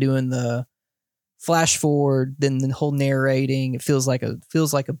they're kind of doing the flash forward, then the whole narrating, it feels like a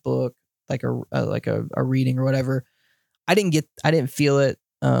book, like a reading or whatever. I didn't feel it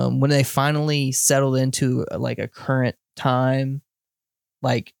when they finally settled into like a current time.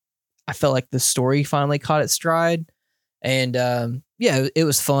 Like I felt like the story finally caught its stride, and it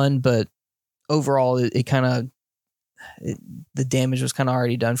was fun, but overall it kind of the damage was kind of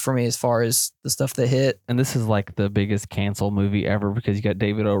already done for me as far as the stuff that hit. And this is like the biggest cancel movie ever because you got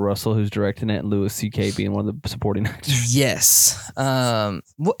David O. Russell who's directing it and Louis C.K. being one of the supporting actors. Yes. And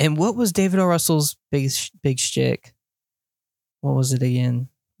what was David O. Russell's big shtick? What was it again?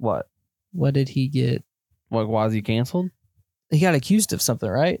 What? What did he get? Like, why is he canceled? He got accused of something,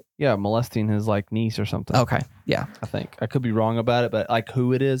 right? Yeah, molesting his like niece or something. Okay. Yeah. I think. I could be wrong about it, but like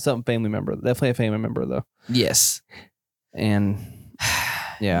who it is, some family member. Definitely a family member though. Yes. And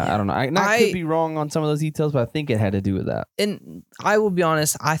yeah, I don't know. I could be wrong on some of those details, but I think it had to do with that. And I will be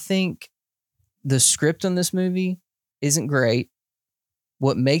honest, I think the script on this movie isn't great.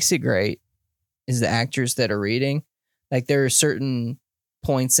 What makes it great is the actors that are reading. Like there are certain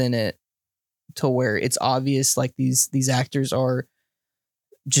points in it to where it's obvious like these actors are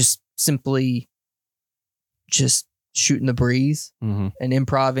just simply just shooting the breeze and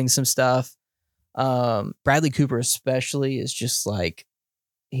improvising some stuff. Bradley Cooper especially is just like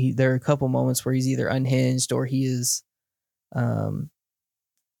there are a couple moments where he's either unhinged or he is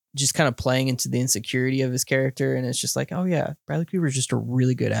just kind of playing into the insecurity of his character, and it's just like, oh yeah, Bradley Cooper is just a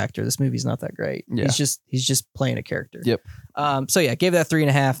really good actor. This movie's not that great. Yeah. He's just playing a character. Yep. So yeah, gave that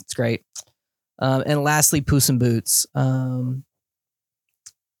 3.5. It's great. And lastly, Puss in Boots.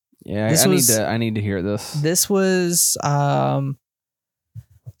 Yeah, I need to hear this. This was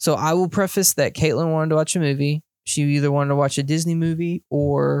so I will preface that Caitlin wanted to watch a movie. She either wanted to watch a Disney movie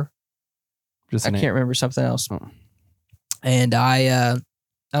or I can't remember something else. Oh. And I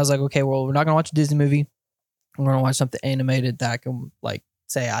was like, okay, well, we're not gonna watch a Disney movie. We're gonna watch something animated that I can like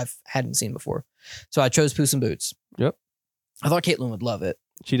say I hadn't seen before. So I chose Puss in Boots. Yep. I thought Caitlin would love it.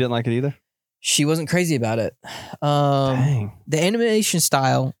 She didn't like it either? She wasn't crazy about it. Dang. The animation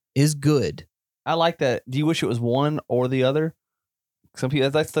style is good. I like that. Do you wish it was one or the other? Some people,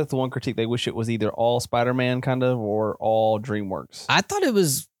 that's the one critique. They wish it was either all Spider-Man kind of or all DreamWorks. I thought it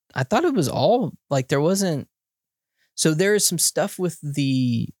was all like there wasn't. So there is some stuff with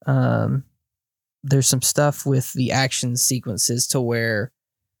the action sequences to where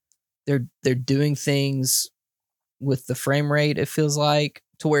they're doing things with the frame rate. It feels like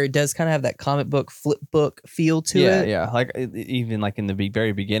to where it does kind of have that comic book flip book feel to it. Yeah, like even like in the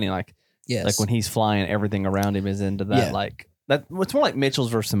very beginning, like yes, like when he's flying, everything around him is into that like that. It's more like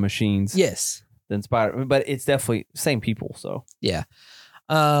Mitchell's versus the Machines. Yes, than Spider, but it's definitely same people. So yeah.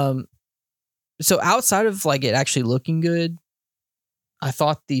 So outside of like it actually looking good, I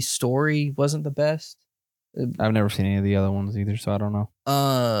thought the story wasn't the best. I've never seen any of the other ones either, so I don't know.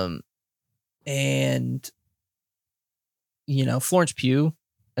 And you know, Florence Pugh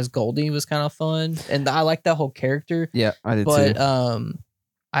as Goldie was kind of fun, and I liked that whole character. Yeah, I did but, too. But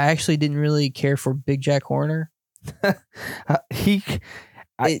I actually didn't really care for Big Jack Horner. As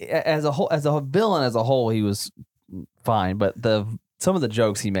a villain as a whole, he was fine, but some of the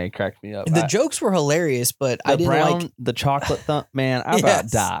jokes he made cracked me up. The jokes were hilarious, but I didn't like the chocolate thump. Man, I about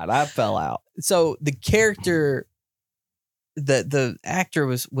died. I fell out. So the character, the actor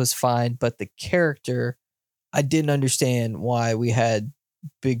was fine, but the character, I didn't understand why we had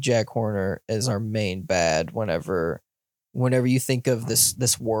Big Jack Horner as our main bad. Whenever you think of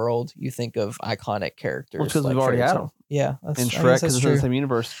this world, you think of iconic characters. Well, because like we've already had them. Yeah, and Shrek, because it's in the same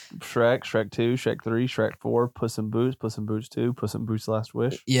universe. Shrek 2, Shrek 3, Shrek 4, Puss in Boots 2, Puss in Boots Last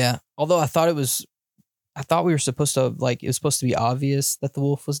Wish. Yeah, although I thought we were supposed to like it was supposed to be obvious that the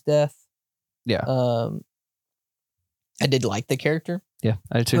wolf was death. Yeah. I did like the character. Yeah,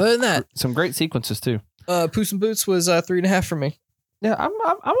 I did too. Other than that, some great sequences too. Puss in Boots was 3.5 for me. Yeah, I'm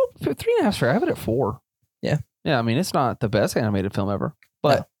 3.5 for. I have it at 4. Yeah. Yeah, I mean it's not the best animated film ever,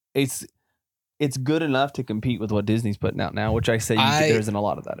 but it's good enough to compete with what Disney's putting out now, which I say there isn't a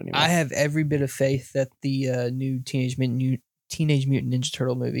lot of that anymore. I have every bit of faith that the new Teenage Mutant Ninja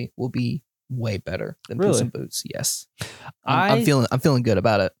Turtle movie will be way better than Puss in Boots. Yes, I'm feeling good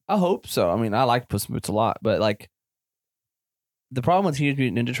about it. I hope so. I mean, I like Puss in Boots a lot, but like the problem with Teenage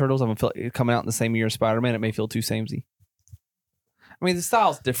Mutant Ninja Turtles, I'm coming out in the same year as Spider-Man. It may feel too samey. I mean, the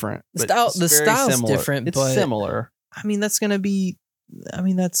style's different. The style's different. It's but similar. I mean, that's gonna be. I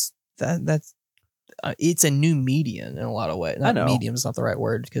mean, that's. It's a new medium in a lot of ways. Not medium is not the right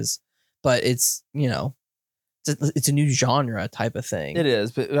word but it's it's a new genre type of thing. It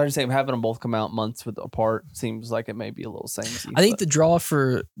is, but I'm just saying having them both come out months apart seems like it may be a little samey. I think the draw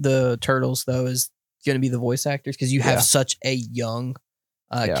for the Turtles though is going to be the voice actors because you have such a young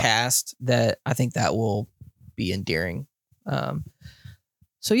cast that I think that will be endearing.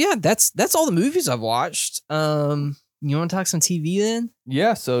 So yeah, that's all the movies I've watched. You want to talk some TV then?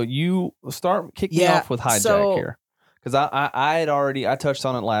 Yeah. So you kick me off with Hijack here. Because I had already touched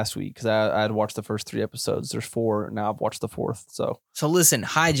on it last week because I had watched the first 3 episodes. There's 4 now. I've watched the 4th. So listen,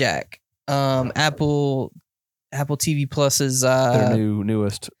 Hijack, Apple TV Plus's their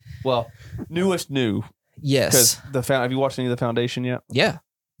newest. Well, newest new. Yes. Because have you watched any of the Foundation yet? Yeah.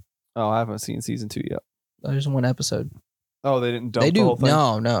 Oh, I haven't seen season 2 yet. There's 1 episode. Oh, they didn't dump the whole thing?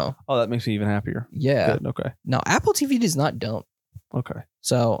 No. Oh, that makes me even happier. Yeah. Good. Okay. No, Apple TV does not dump. Okay.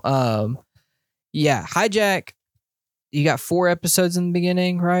 So, yeah, Hijack. You got 4 episodes in the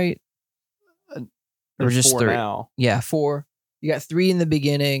beginning, right? Or just 4 now. Yeah, 4. You got 3 in the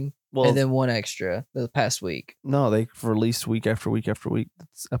beginning, well, and then 1 extra the past week. No, they released week after week after week.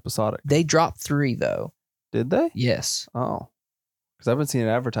 It's episodic. They dropped 3 though. Did they? Yes. Oh, because I've been seeing it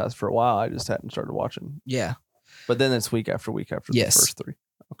advertised for a while. I just hadn't started watching. Yeah. But then it's week after week after the first 3.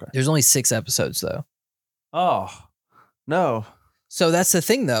 Okay. There's only 6 episodes though. Oh, no. So that's the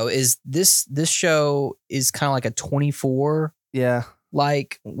thing though, is this show is kind of like a 24. Yeah.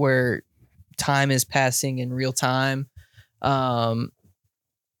 Like where time is passing in real time. I'm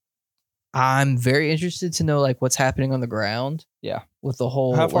very interested to know like what's happening on the ground. Yeah. With the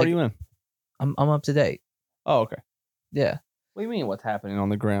whole. How far are you in? I'm up to date. Oh, okay. Yeah. What do you mean what's happening on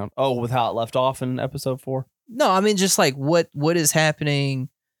the ground? Oh, with how it left off in episode 4? No, I mean just like what is happening,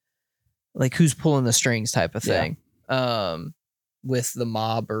 like who's pulling the strings type of thing. With the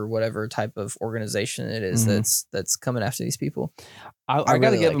mob or whatever type of organization it is that's coming after these people. I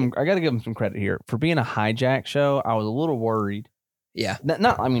gotta give him some credit here for being a Hijack show. I was a little worried. Yeah.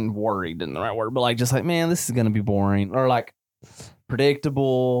 I mean worried isn't the right word, but like just like, man, this is gonna be boring or like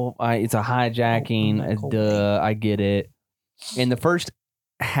predictable. It's a hijacking. I get it. And the first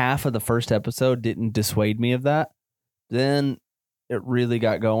half of the first episode didn't dissuade me of that. Then it really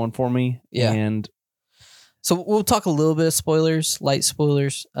got going for me. Yeah. And so we'll talk a little bit of spoilers, light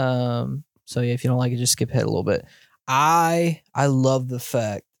spoilers. So yeah, if you don't like it, just skip ahead a little bit. I love the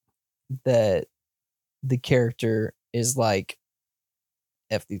fact that the character is like,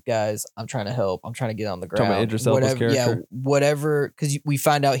 F these guys, I'm trying to help. I'm trying to get on the ground. Talking about Idris Elba's character? Yeah, whatever. Because we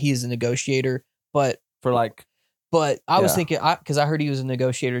find out he is a negotiator, but I was thinking, because I heard he was a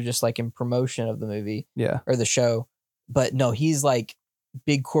negotiator just like in promotion of the movie, or the show. But no, he's like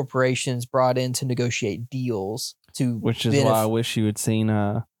big corporations brought in to negotiate deals which is why I wish you had seen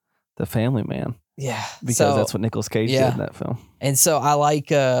The Family Man. Yeah, because that's what Nicolas Cage did in that film. And so I like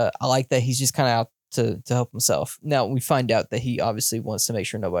that he's just kind of out to help himself. Now we find out that he obviously wants to make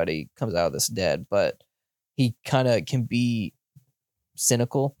sure nobody comes out of this dead, but he kind of can be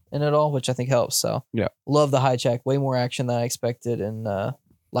cynical in it all, which I think helps. So yeah, love the Hijack. Way more action than I expected, and I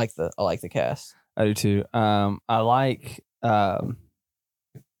like the cast. I do too. I like.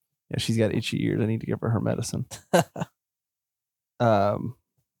 Yeah, she's got itchy ears. I need to give her medicine. I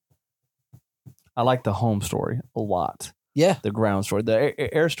like the home story a lot. Yeah. The ground story. The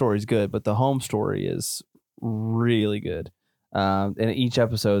air story is good, but the home story is really good. And each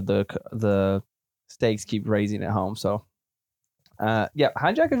episode, the stakes keep raising at home. So, yeah,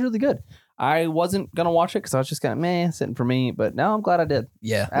 Hijack is really good. I wasn't going to watch it because I was just kind of sitting for me, but now I'm glad I did.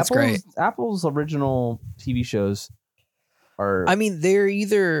 Yeah, that's great. Apple's original TV shows are... I mean, they're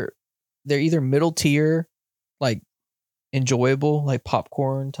either middle tier, like enjoyable, like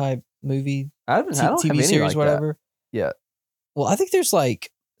popcorn type movie, I don't TV series, like whatever. Yeah. Well, I think there's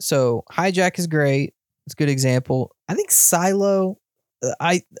Hijack is great. It's a good example. I think Silo,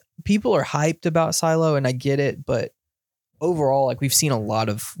 people are hyped about Silo, and I get it, but overall, like we've seen a lot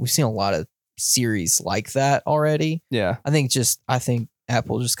of series like that already. Yeah. I think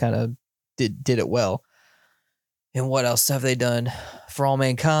Apple just kind of did it well. And what else have they done? For All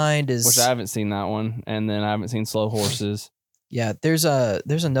Mankind which I haven't seen that one, and then I haven't seen Slow Horses. Yeah, there's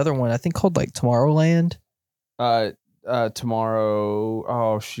another one I think called like Tomorrowland. Tomorrow.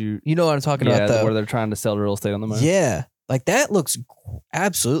 Oh shoot! You know what I'm talking about, though, where they're trying to sell real estate on the moon. Yeah, like that looks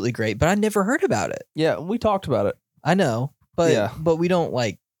absolutely great, but I never heard about it. Yeah, we talked about it. I know, but we don't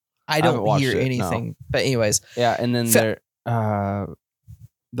like. I don't hear anything. No. But anyways, yeah, and then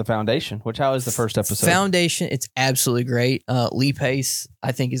The Foundation, how is the first episode? Foundation, it's absolutely great. Lee Pace,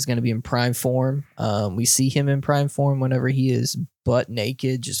 I think, is going to be in prime form. We see him in prime form whenever he is butt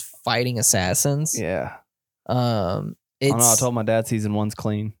naked, just fighting assassins. Yeah. I told my dad season 1's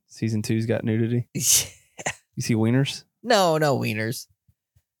clean. Season 2's got nudity. You You see wieners? No wieners.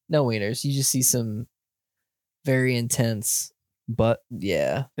 No wieners. You just see some very intense. Butt?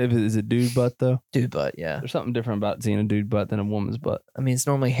 Yeah. Is it dude butt, though? Dude butt, yeah. There's something different about seeing a dude butt than a woman's butt. I mean, it's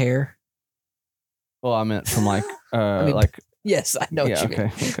normally hair. Well, I meant from like, yes, I know what you mean.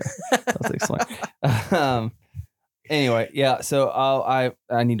 Okay. Let's explain. Anyway, yeah. So I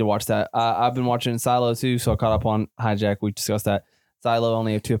need to watch that. I've been watching Silo too, so I caught up on Hijack. We discussed that. Silo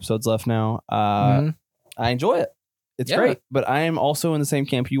only have 2 episodes left now. I enjoy it. It's great, but I am also in the same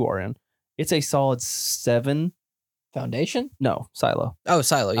camp you are in. It's a solid 7. Foundation? No, Silo. Oh,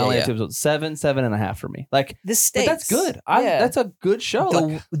 Silo. Yeah, I only have 2 episodes. 7.5 for me. Like this states. But that's good. That's a good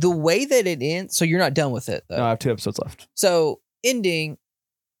show. The way that it ends. So you're not done with it, though. No, I have 2 episodes left. So ending.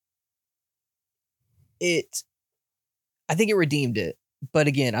 I think it redeemed it, but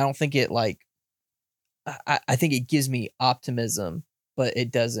again, I don't think it I think it gives me optimism, but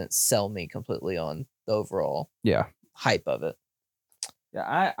it doesn't sell me completely on the overall hype of it.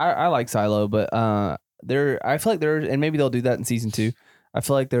 Yeah, I like Silo, but I feel like and maybe they'll do that in season 2. I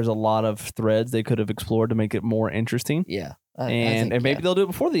feel like there's a lot of threads they could have explored to make it more interesting. Yeah, and maybe they'll do it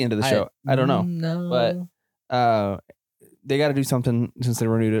before the end of the show. I don't know. No, but they got to do something since they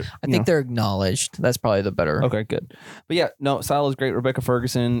renewed it. I think they're acknowledged. That's probably the better. Okay, good. But yeah, no, Silo's great. Rebecca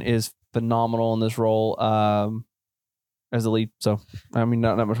Ferguson is phenomenal in this role as the lead. So, I mean,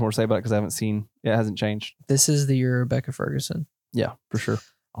 not much more to say about it because I haven't seen it. Hasn't changed. This is the year Rebecca Ferguson. Yeah, for sure.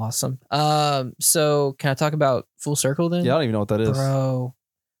 Awesome. So can I talk about Full Circle then? Yeah, I don't even know what that is. Bro.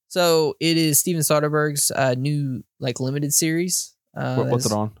 So it is Steven Soderbergh's new limited series. What's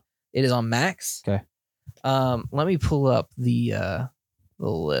it on? It is on Max. Okay. Let me pull up the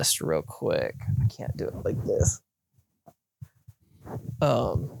list real quick. I can't do it like this.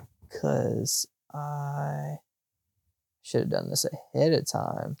 Because I should have done this ahead of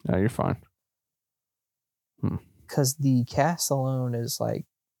time. No, you're fine. Because the cast alone is like.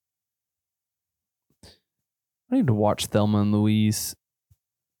 I need to watch Thelma and Louise.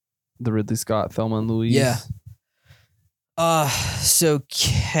 The Ridley Scott Thelma and Louise. Yeah. So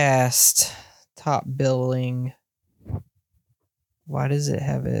cast. Top billing. Why does it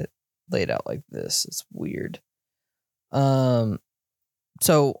have it laid out like this? It's weird. So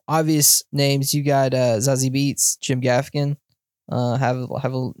obvious names. You got Zazie Beetz, Jim Gaffigan. Have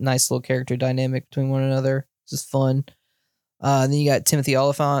a nice little character dynamic between one another. It's just fun. Then you got Timothy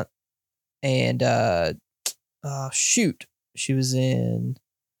Oliphant, and she was in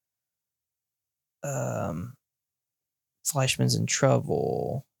Fleischman's in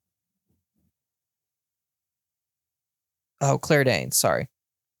Trouble. Oh, Claire Danes, sorry.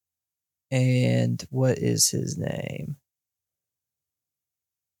 And what is his name?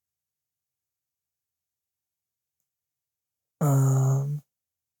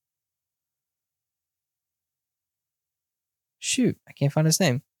 I can't find his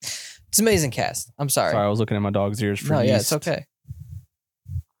name. It's an amazing cast. I'm sorry. Sorry, I was looking at my dog's ears for yeast. Yeah, it's okay.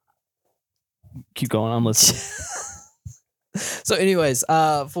 Keep going. I'm listening. So anyways,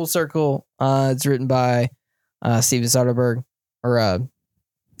 Full Circle, it's written by Steven Soderbergh, or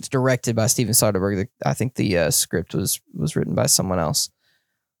it's directed by Steven Soderbergh. I think the script was written by someone else.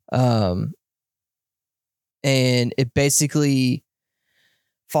 And it basically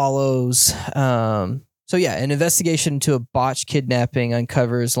follows an investigation into a botched kidnapping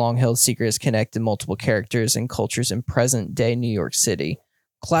uncovers long-held secrets connecting multiple characters and cultures in present-day New York City.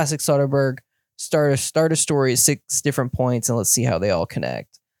 Classic Soderbergh. Start a story at 6 different points and let's see how they all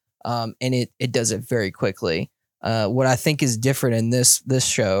connect. And it does it very quickly. What I think is different in this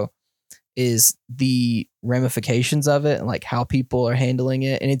show is the ramifications of it and like how people are handling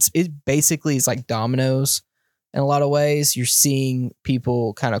it. And it basically is like dominoes in a lot of ways. You're seeing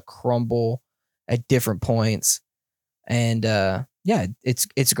people kind of crumble at different points. And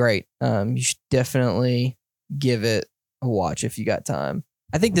it's great. You should definitely give it a watch if you got time.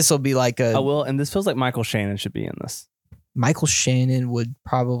 I think this will be like I will, and this feels like Michael Shannon should be in this. Michael Shannon would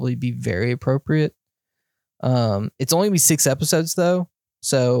probably be very appropriate. It's only be 6 episodes though,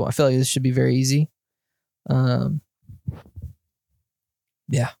 so I feel like this should be very easy. Yeah,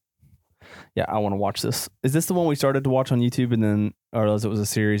 I want to watch this. Is this the one we started to watch on YouTube and then, or else it was a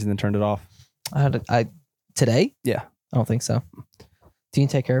series and then turned it off? Today? Yeah, I don't think so. Do you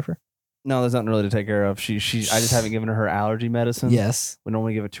take care of her? No, there's nothing really to take care of. She. I just haven't given her allergy medicine. Yes, we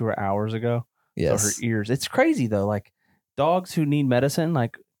normally give it to her hours ago. Yes, so her ears. It's crazy though. Like dogs who need medicine,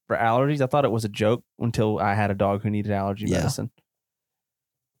 like for allergies, I thought it was a joke until I had a dog who needed allergy medicine.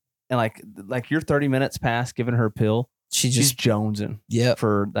 And like you're 30 minutes past giving her a pill, she's jonesing.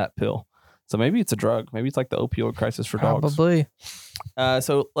 For that pill. So maybe it's a drug. Maybe it's like the opioid crisis for dogs. Probably.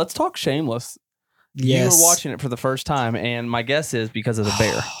 So let's talk Shameless. You were watching it for the first time, and my guess is because of the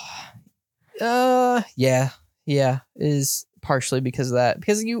bear. Yeah. It is partially because of that.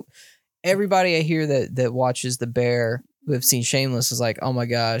 Because everybody I hear that watches The Bear who have seen Shameless is like, oh my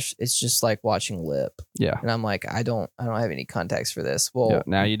gosh, it's just like watching Lip. Yeah. And I'm like, I don't have any context for this. Well,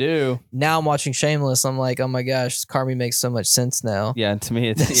 now you do. Now I'm watching Shameless. I'm like, oh my gosh, Carmi makes so much sense now. Yeah, to me,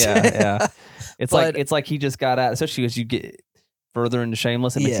 it's yeah. It's like he just got out, especially as you get further into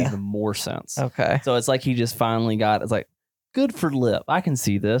Shameless, it makes even more sense. Okay. So it's like he just finally got. It's like good for Lip. I can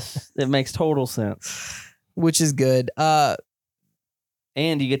see this. It makes total sense. Which is good. And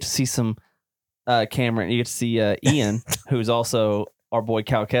you get to see some Cameron. You get to see Ian, who's also our boy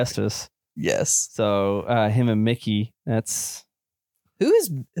Cal Kestis. Yes. So him and Mickey. That's who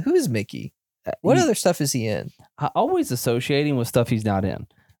is Mickey? What other stuff is he in? I always associate him with stuff he's not in.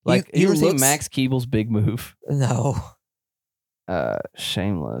 Like you ever seen Max Keeble's Big Move? No.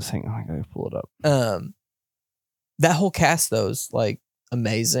 Shameless. Hang on, I gotta pull it up. That whole cast though is like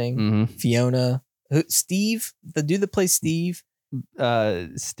amazing. Mm-hmm. Fiona, Steve, the dude that plays Steve.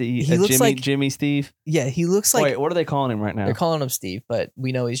 Steve. He looks like Jimmy Steve. Yeah, he looks like. Wait, what are they calling him right now? They're calling him Steve, but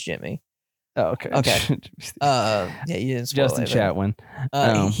we know he's Jimmy. Oh, okay. Okay. Yeah, you didn't spoil Justin it,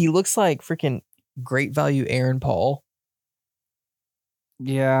 Chatwin. He looks like freaking Great Value Aaron Paul.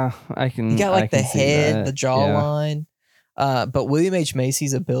 Yeah, I can. He got like the head, that. the jawline. Yeah. But William H.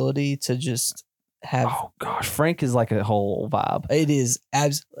 Macy's ability to just have. Oh gosh, Frank is like a whole vibe. It is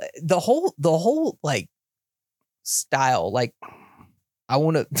the whole like style. Like I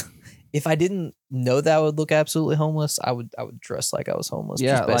want to. If I didn't know that I would look absolutely homeless, I would dress like I was homeless.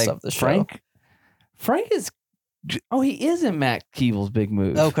 Yeah, just based like off the show. Frank is. Oh, he is in Matt Keeble's Big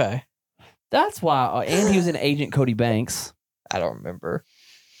Move. Okay, that's why. And he was in Agent Cody Banks. I don't remember.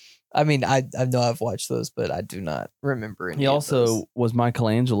 I mean, I know I've watched those, but I do not remember any. He also was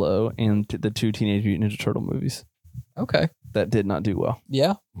Michelangelo in the 2 Teenage Mutant Ninja Turtle movies. Okay, that did not do well.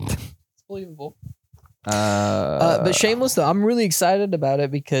 Yeah, it's believable. But Shameless though, I'm really excited about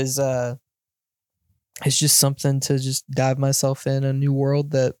it because it's just something to just dive myself in a new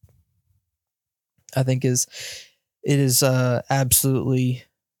world that I think is absolutely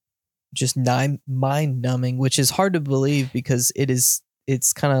just mind numbing, which is hard to believe because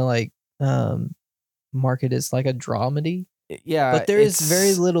it's kind of like marketed as like a dramedy. Yeah, but there is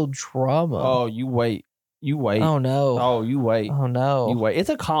very little drama. Oh, you wait. Oh no. Oh, you wait. Oh no. You wait. It's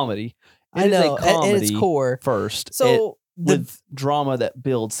a comedy. I know, at its core. First. So with drama that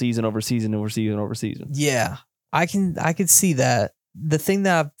builds season over season over season over season. Yeah. I could see that. The thing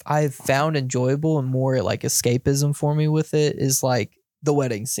that I've found enjoyable and more like escapism for me with it is like the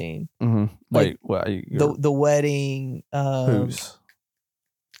wedding scene. Mm-hmm. Like, wait, the wedding. Who's?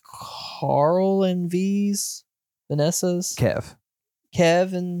 Carl and Vanessa's. Kev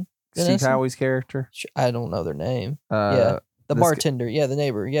and Vanessa. Steve Howie's character. I don't know their name. Yeah. The bartender. Yeah, the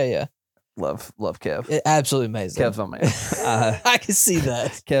neighbor. Yeah. Love Kev. Absolutely amazing. Kev's my man. I can see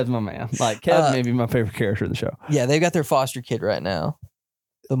that. Kev's my man. Like Kev may be my favorite character in the show. Yeah, they've got their foster kid right now.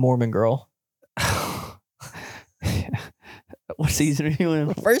 The Mormon girl. What season are you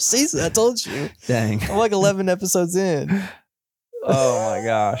in? First season, I told you. Dang. I'm like 11 episodes in. Oh my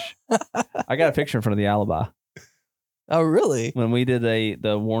gosh. I got a picture in front of the Alibi. Oh, really? When we did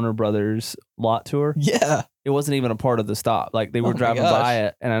the Warner Brothers lot tour. Yeah. It wasn't even a part of the stop. Like they were driving by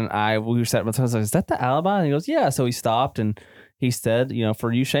it, and we were sat with like, "Is that the Alibi?" And he goes, "Yeah." So he stopped and he said, "You know,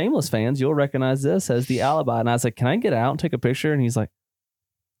 for you Shameless fans, you'll recognize this as the Alibi." And I was like, "Can I get out and take a picture?" And he's like,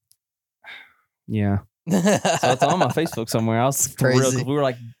 "Yeah." So it's on my Facebook somewhere. I was crazy. We were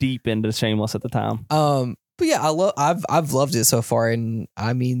like deep into Shameless at the time. But yeah, I've loved it so far, and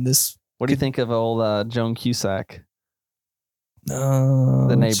I mean this. What do you think of old Joan Cusack,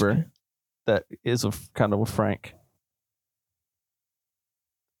 the neighbor? That is kind of with Frank.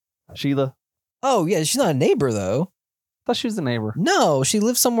 Sheila. Oh yeah, she's not a neighbor though. I thought she was the neighbor. No, she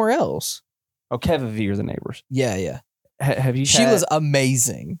lives somewhere else. Oh, Kevin V are the neighbors. Yeah. Have you? She was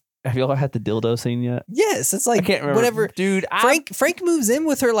amazing. Have you all had the dildo scene yet? Yes, it's like I can't remember. Whatever, dude. Frank moves in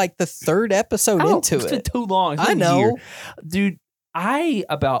with her like the third episode into it. It's been too long. I know, dude. I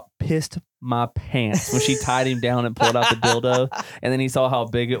about pissed my pants when she tied him down and pulled out the dildo, and then he saw how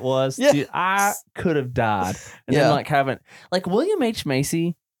big it was. Yeah. Dude, I could have died. And then like having like William H.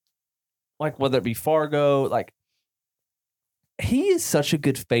 Macy, like whether it be Fargo, like he is such a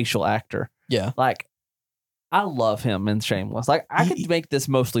good facial actor. Yeah, like I love him in Shameless. Like I could make this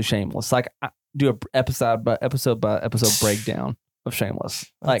mostly Shameless. Like I do a episode by episode breakdown of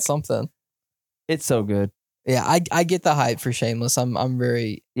Shameless. That's like something. It's so good. Yeah, I get the hype for Shameless. I'm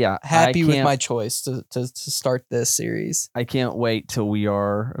very happy with my choice to start this series. I can't wait till we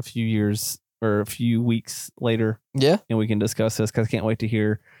are a few years or a few weeks later, Yeah. and we can discuss this because I can't wait to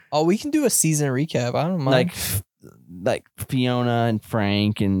hear. Oh, we can do a season recap. I don't mind. Like Fiona and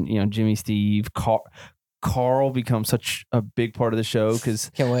Frank and Jimmy, Steve, Carl becomes such a big part of the show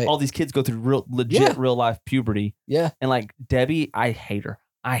because Can't wait. all these kids go through Yeah. real life puberty. Yeah. And like Debbie, I hate her.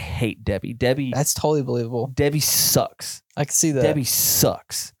 I hate Debbie. That's totally believable. Debbie sucks. I can see that. Debbie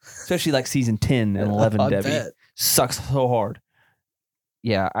sucks. Especially like season 10 and 11 Debbie. Bet. Sucks so hard.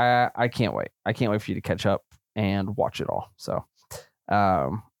 Yeah, I can't wait. I can't wait for you to catch up and watch it all. So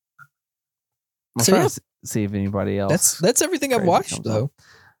I'm trying to see if anybody else. That's everything I've watched though.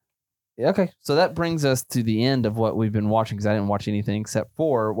 Yeah, okay. So that brings us to the end of what we've been watching because I didn't watch anything except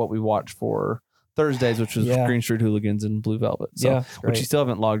for what we watched for Thursdays, which was Green Street Hooligans and Blue Velvet. So, which you still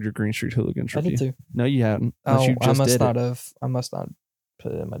haven't logged your Green Street Hooligans review. I did too. No, you haven't. Oh, you just I must not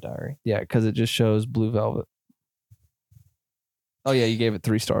put it in my diary. Yeah, because it just shows Blue Velvet. Oh yeah, you gave it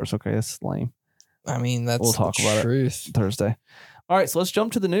 3 stars. Okay, that's lame. I mean, we'll talk about it Thursday. All right, so let's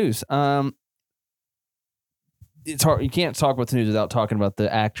jump to the news. It's hard. You can't talk about the news without talking about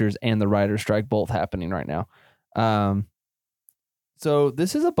the actors and the writer's strike both happening right now. So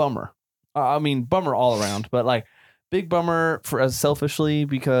this is a bummer. I mean, bummer all around, but like big bummer for us selfishly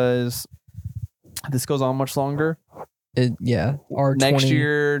because this goes on much longer. Next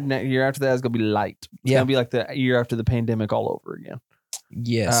year after that is gonna be light. It's gonna be like the year after the pandemic all over again.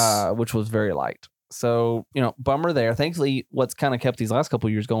 Yes, which was very light. So bummer there. Thankfully, what's kind of kept these last couple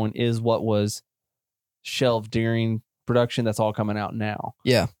of years going is what was shelved during production. That's all coming out now.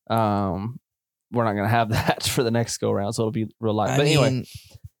 Yeah. We're not gonna have that for the next go round, so it'll be real light. But anyway,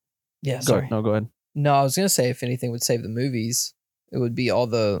 sorry. Go ahead. No, I was gonna say if anything would save the movies, it would be all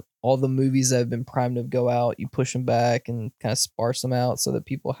the movies that have been primed to go out. You push them back and kind of sparse them out so that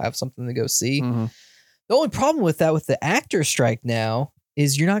people have something to go see. Mm-hmm. The only problem with that, with the actor strike now,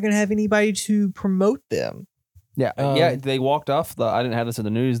 is you're not gonna have anybody to promote them. Yeah, they walked off. I didn't have this in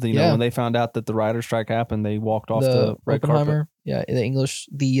the news. When they found out that the writer's strike happened, they walked off the red carpet. Yeah, the English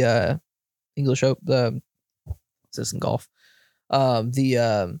Open, the Citizen Golf,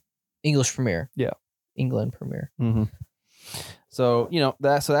 the English premiere. Yeah, England premiere. Mm-hmm. So so the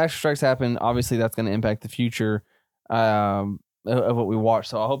actor strikes happen. Obviously, that's going to impact the future of what we watch.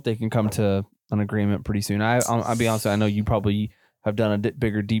 So I hope they can come to an agreement pretty soon. I'll be honest. I know you probably have done a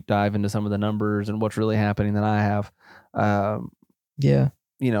bigger deep dive into some of the numbers and what's really happening than I have. A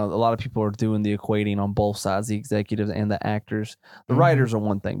lot of people are doing the equating on both sides, the executives and the actors. The writers are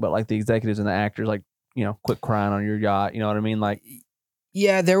one thing, but like the executives and the actors, like, quit crying on your yacht. You know what I mean? Like,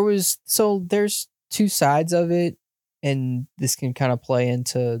 yeah, there's 2 sides of it. And this can kind of play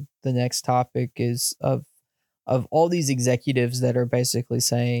into the next topic is of all these executives that are basically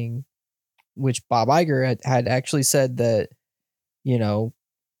saying, which Bob Iger had actually said that, we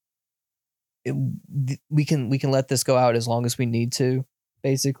can let this go out as long as we need to.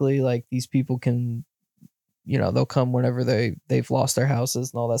 Basically, like these people can, they'll come whenever they've lost their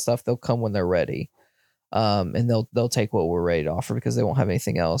houses and all that stuff. They'll come when they're ready, and they'll take what we're ready to offer because they won't have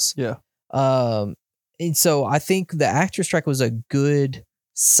anything else. Yeah. And so I think the actor strike was a good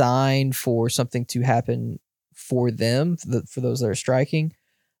sign for something to happen for them, for those that are striking,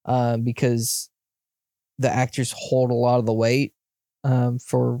 because the actors hold a lot of the weight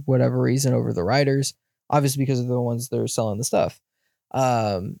for whatever reason over the writers, obviously because they're the ones that are selling the stuff.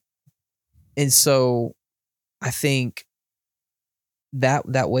 And so I think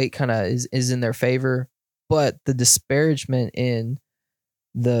that weight kind of is in their favor, but the disparagement in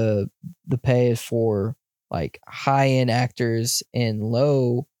the pay is for like high end actors and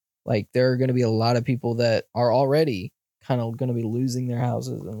low, like there are going to be a lot of people that are already kind of going to be losing their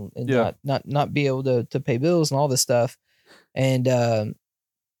houses and not be able to pay bills and all this stuff. And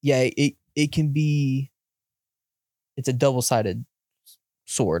it can be, it's a double-sided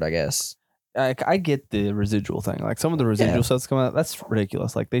sword, I guess. I get the residual thing. Like some of the residual stuff's coming out, that's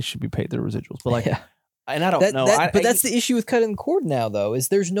ridiculous. Like they should be paid their residuals. But like and I don't know. But that's the issue with cutting the cord now, though, is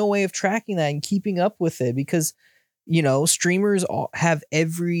there's no way of tracking that and keeping up with it because, streamers have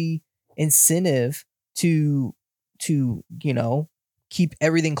every incentive to keep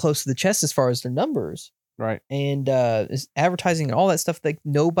everything close to the chest as far as their numbers. Right. And advertising and all that stuff, like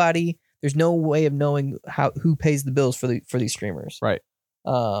there's no way of knowing who pays the bills for these streamers. Right.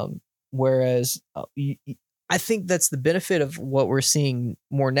 Whereas I think that's the benefit of what we're seeing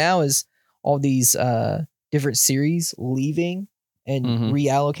more now is all these different series leaving and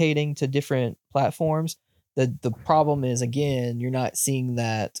reallocating to different platforms. The problem is, again, you're not seeing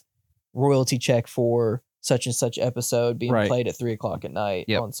that royalty check for such and such episode being played at 3:00 at night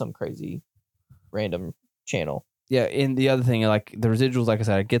on some crazy random channel. Yeah. And the other thing, like the residuals, like I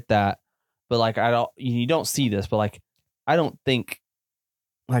said, I get that. but like you don't see this, but like I don't think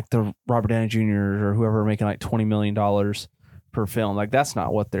like the Robert Downey Jr. or whoever making like $20 million per film, like that's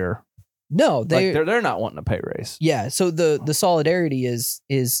not what they're they're not wanting a pay raise. Yeah, so the solidarity is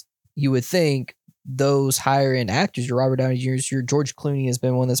you would think those higher end actors, your Robert Downey Jr., your George Clooney has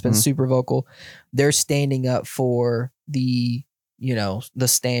been one that's been super vocal. They're standing up for the the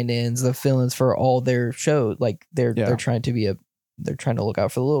stand-ins, the fill-ins for all their shows. Like they're trying to look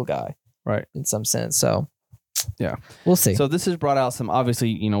out for the little guy, right? In some sense. So yeah, we'll see. So this has brought out some.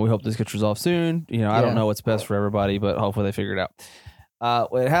 Obviously, we hope this gets resolved soon. I don't know what's best for everybody, but hopefully they figure it out.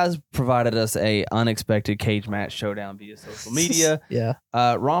 It has provided us a unexpected cage match showdown via social media. Yeah.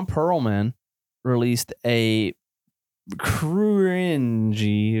 Ron Perlman released a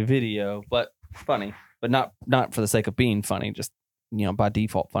cringy video, but funny, but not for the sake of being funny, just by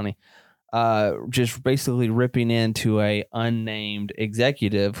default funny. Just basically ripping into a unnamed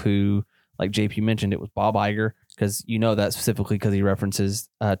executive who, like JP mentioned, it was Bob Iger, because that specifically because he references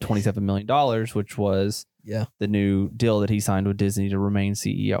 $27 million, which was the new deal that he signed with Disney to remain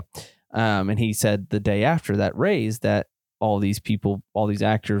CEO. And he said the day after that raise that all these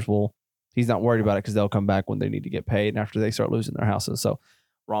actors he's not worried about it because they'll come back when they need to get paid and after they start losing their houses. So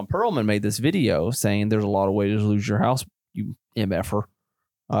Ron Perlman made this video saying there's a lot of ways to lose your house, you MFer.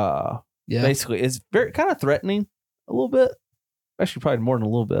 Basically, it's very kind of threatening a little bit, actually probably more than a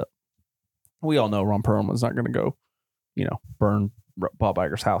little bit. We all know Ron Perlman's not going to go, burn Bob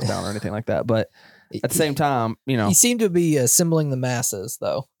Iger's house down or anything like that. But at the same time, he seemed to be assembling the masses,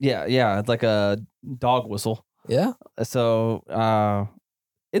 though. Yeah, it's like a dog whistle. Yeah. So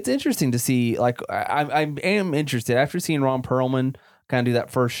it's interesting to see. Like I am interested after seeing Ron Perlman kind of do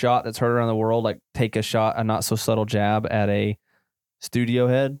that first shot that's heard around the world, like take a not so subtle jab at a studio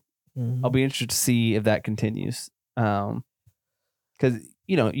head. I'll be interested to see if that continues. Because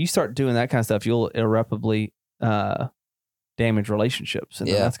you start doing that kind of stuff, you'll irreparably damage relationships, and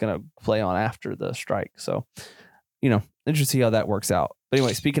then that's going to play on after the strike. So, interested to see how that works out. But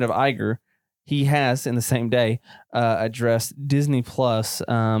anyway, speaking of Iger, he has in the same day addressed Disney Plus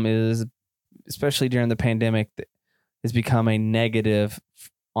is, especially during the pandemic, has become a negative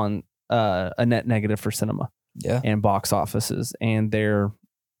on a net negative for cinema and box offices, and their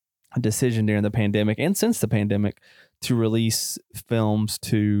decision during the pandemic and since the pandemic to release films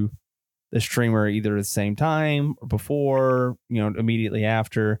to the streamer either at the same time or before, immediately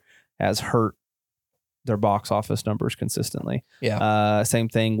after, has hurt their box office numbers consistently. Same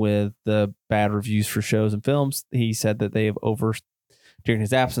thing with the bad reviews for shows and films. He said that they have during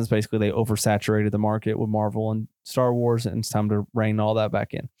his absence, basically they oversaturated the market with Marvel and Star Wars, and it's time to rein all that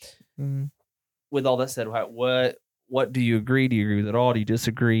back in. With all that said, what do you agree? Do you agree with it all? Do you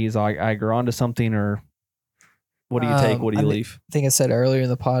disagree? Is Iger onto something, or what do you take? What do you leave? I think I said earlier in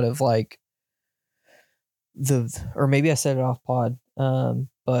the pod of like or maybe I said it off pod,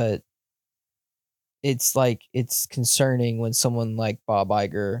 but it's concerning when someone like Bob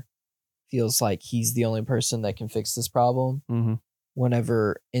Iger feels like he's the only person that can fix this problem.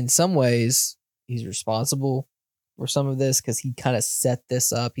 Whenever in some ways he's responsible for some of this, because he kind of set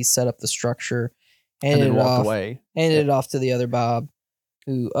this up. He set up the structure, handed it off to the other Bob,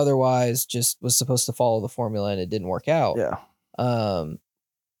 who otherwise just was supposed to follow the formula, and it didn't work out. I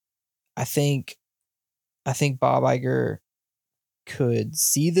think Bob Iger could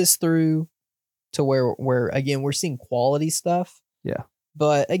see this through to where again we're seeing quality stuff.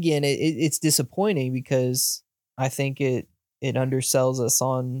 But again, it's disappointing because I think it undersells us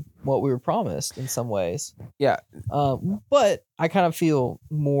on what we were promised in some ways. But I kind of feel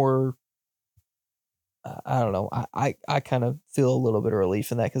more. I don't know. I kind of feel a little bit of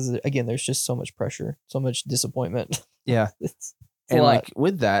relief in that, because again, there's just so much pressure, so much disappointment. It's and like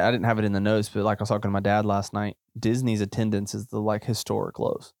with that, I didn't have it in the notes, but like I was talking to my dad last night, Disney's attendance is the historic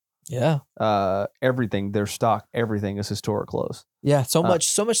lows. Everything, their stock, everything is historic lows. So much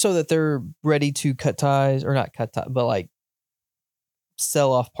so that they're ready to cut ties, or not cut ties, but like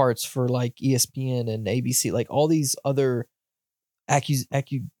sell off parts for like ESPN and ABC, like all these other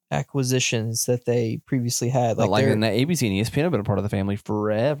acquisitions that they previously had. Like in the ABC and ESPN have been a part of the family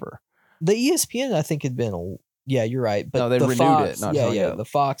forever. The ESPN, I think, had been you're right. But they renewed Fox, it. The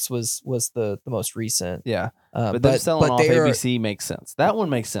Fox was the most recent. But them selling off ABC makes sense. That one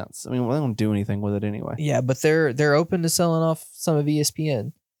makes sense. I mean, they don't do anything with it anyway. But they're open to selling off some of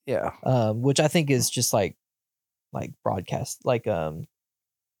ESPN. Which I think is just like broadcast, like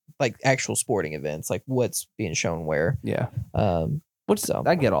actual sporting events, like what's being shown where.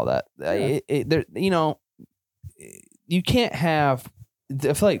 I get all that. You can't have.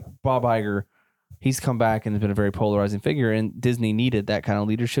 I feel like Bob Iger, he's come back and has been a very polarizing figure, and Disney needed that kind of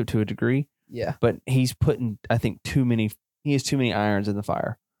leadership to a degree. Yeah. But he's putting, I think, he has too many irons in the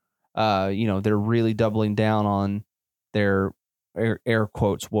fire. They're really doubling down on their air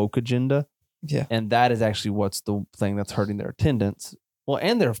quotes woke agenda. Yeah. And that is actually what's the thing that's hurting their attendance. Well,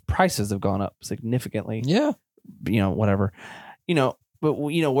 and their prices have gone up significantly. Yeah. Whatever. But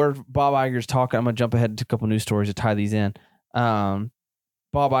where Bob Iger's talking, I'm gonna jump ahead to a couple news stories to tie these in. Bob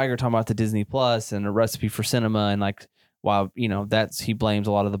Iger talking about the Disney Plus and a recipe for cinema, and like, while he blames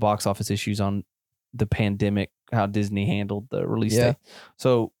a lot of the box office issues on the pandemic, how Disney handled the release date.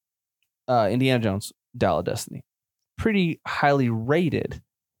 So, Indiana Jones, Dial of Destiny, pretty highly rated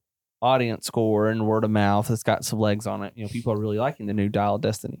audience score and word of mouth. It's got some legs on it. People are really liking the new Dial of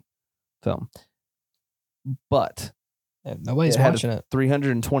Destiny film, but nobody's watching it.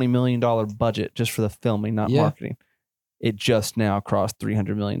 $320 million budget just for the filming, not marketing. It just now crossed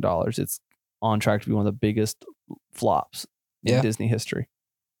 $300 million. It's on track to be one of the biggest flops in Disney history.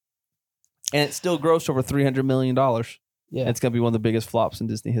 And it still grossed over $300 million. Yeah. It's going to be one of the biggest flops in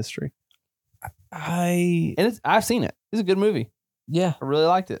Disney history. I've seen it. It's a good movie. Yeah. I really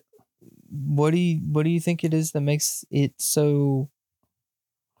liked it. What do you think it is that makes it so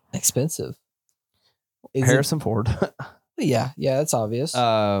expensive? Harrison Ford. Yeah, that's obvious.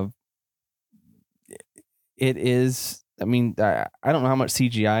 It is. I mean, I don't know how much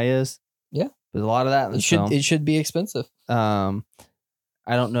CGI is. Yeah, there's a lot of that in the film. It should be expensive. I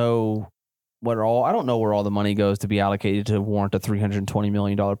don't know where all the money goes to be allocated to warrant a $320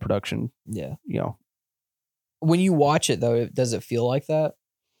 million production. Yeah, when you watch it though, does it feel like that?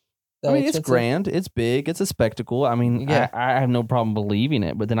 I mean, it's grand, it's big, it's a spectacle. I mean, I have no problem believing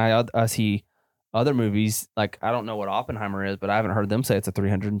it. But then I see other movies, like, I don't know what Oppenheimer is, but I haven't heard them say it's a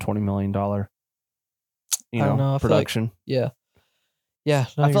 $320 million, production. Yeah. I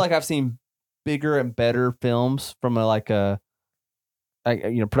feel like I've seen bigger and better films from a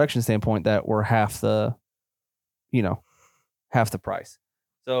production standpoint that were half the price.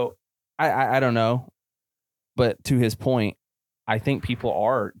 So I don't know, but to his point, I think people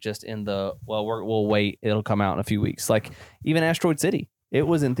are just in we'll wait. It'll come out in a few weeks. Like even Asteroid City, it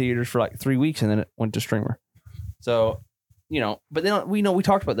was in theaters for like 3 weeks and then it went to streamer. So, but then we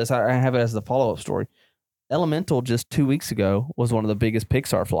talked about this. I have it as the follow-up story. Elemental just 2 weeks ago was one of the biggest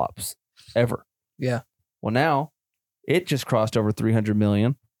Pixar flops ever. Yeah. Well, now it just crossed over 300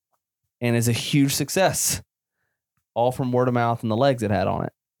 million and is a huge success, all from word of mouth and the legs it had on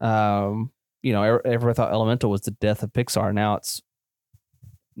it. Everyone thought Elemental was the death of Pixar. Now it's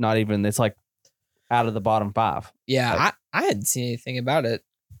not even, it's like out of the bottom 5. Yeah. Like, I hadn't seen anything about it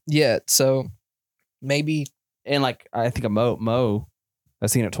yet. So maybe. And like, I think Mo, I've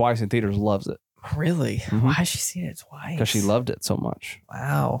seen it twice in theaters, loves it. Really? Mm-hmm. Why has she seen it twice? Because she loved it so much.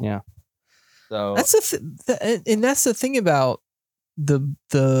 Wow. Yeah. So that's and that's the thing about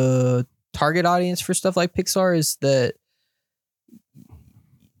the target audience for stuff like Pixar is that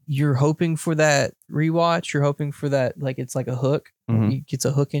you're hoping for that rewatch. You're hoping for that, like, it's like a hook. Mm-hmm. It gets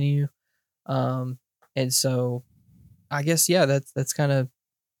a hook in you. And so I guess, that's kind of,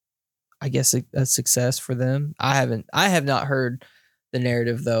 I guess, a success for them. I have not heard the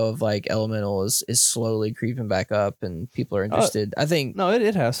narrative though of like Elemental is slowly creeping back up and people are interested. I think no,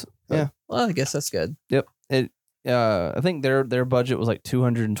 it has. Yeah. Well, I guess that's good. Yep. I think their budget was like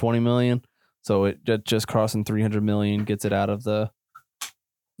 220 million. So it just crossing 300 million gets it out of the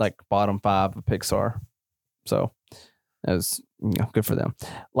like bottom 5 of Pixar. So as good for them.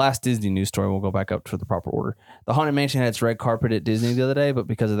 Last Disney news story, we'll go back up to the proper order. The Haunted Mansion had its red carpet at Disney the other day, but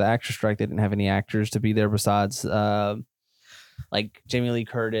because of the actor strike, they didn't have any actors to be there besides like Jamie Lee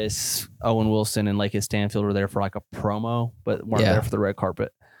Curtis, Owen Wilson, and Lakeith Stanfield were there for like a promo, but weren't there for the red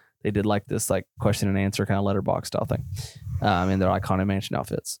carpet. They did like this like question and answer kind of letterbox style thing in their like Haunted Mansion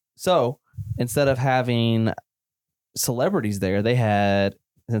outfits. So instead of having celebrities there, they had,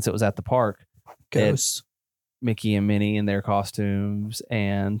 since it was at the park, ghosts, Mickey and Minnie in their costumes,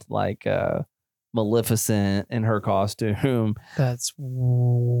 and like Maleficent in her costume. That's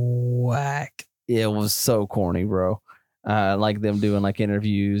whack. It was so corny, bro. Like them doing like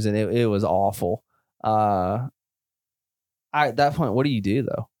interviews, and it was awful. At that point, what do you do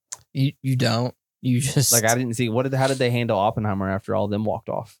though? You don't. You just like, I didn't see how did they handle Oppenheimer after all them walked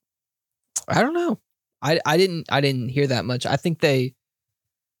off? I don't know. I didn't hear that much. I think they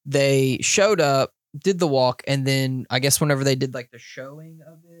showed up, did the walk, and then I guess whenever they did like the showing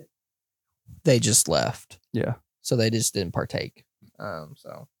of it, they just left. Yeah. So they just didn't partake.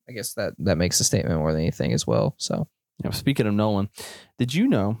 So I guess that makes a statement more than anything as well. So speaking of Nolan, did you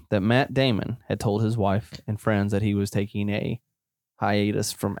know that Matt Damon had told his wife and friends that he was taking a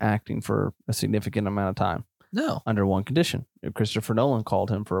hiatus from acting for a significant amount of time? No. under one condition. If Christopher Nolan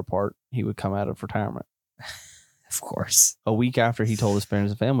called him for a part, he would come out of retirement. Of course. A week after he told his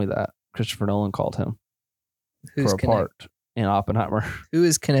friends and family that, Christopher Nolan called him for a part in Oppenheimer. Who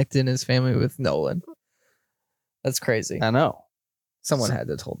is connected in his family with Nolan? That's crazy. I know. Someone had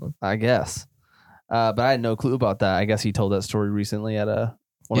to told him. I guess. But I had no clue about that. I guess he told that story recently at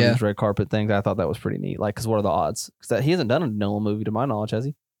one of these red carpet things. I thought that was pretty neat. Like, because what are the odds? Because he hasn't done a Nolan movie to my knowledge, has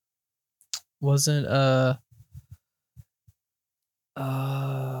he? Wasn't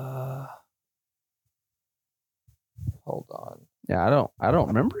hold on. Yeah, I don't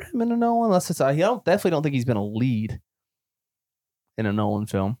remember him in a Nolan unless it's definitely don't think he's been a lead in a Nolan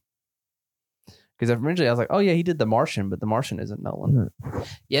film. Because originally I was like, oh yeah, he did The Martian, but The Martian isn't Nolan.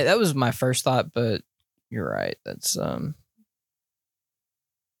 Yeah, that was my first thought, but you're right. That's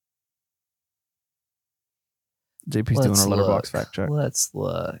JP's doing our letterbox fact check. Let's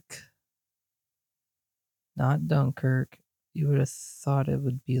look. Not Dunkirk. You would have thought it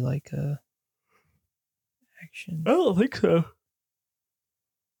would be like a action. I don't think so.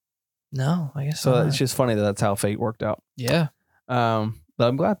 No, I guess so. not. It's just funny that that's how fate worked out. Yeah. But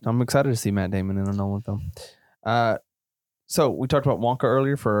I'm glad. I'm excited to see Matt Damon in a Nolan film. So we talked about Wonka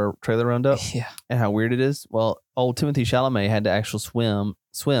earlier for our trailer roundup. Yeah. And how weird it is. Well, old Timothée Chalamet had to actually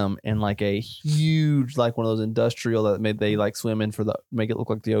swim in like a huge, like one of those industrial that they like swim in make it look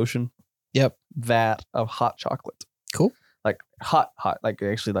like the ocean. Yep. Vat of hot chocolate. Cool. Like hot, like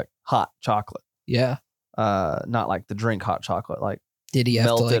actually like hot chocolate. Yeah. Not like the drink hot chocolate, like did he have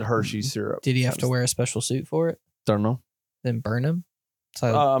melted Hershey syrup. Did he have to wear a special suit for it? Don't know. Then burn him?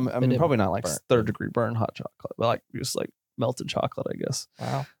 So I mean, probably not like third degree burn hot chocolate, but like just like melted chocolate, I guess.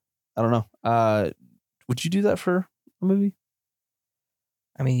 Wow. I don't know. Would you do that for a movie?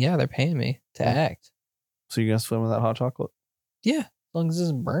 I mean, yeah, they're paying me to act. So you're gonna swim with that hot chocolate? Yeah, as long as it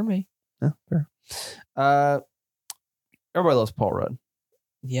doesn't burn me. Yeah, fair. Everybody loves Paul Rudd.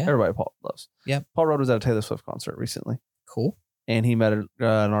 Yeah. Everybody loves. Yep. Paul Rudd was at a Taylor Swift concert recently. Cool. And he met an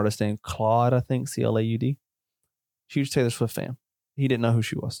artist named Claude, I think, Claud. Huge Taylor Swift fan. He didn't know who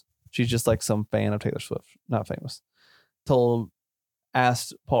she was. She's just like some fan of Taylor Swift, not famous.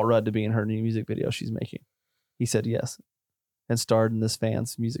 Asked Paul Rudd to be in her new music video she's making. He said yes, and starred in this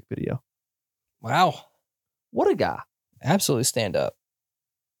fan's music video. Wow. What a guy. Absolutely stand up.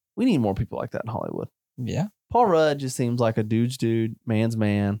 We need more people like that in Hollywood. Yeah. Paul Rudd just seems like a dude's dude, man's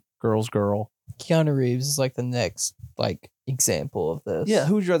man, girl's girl. Keanu Reeves is like the next example of this. Yeah,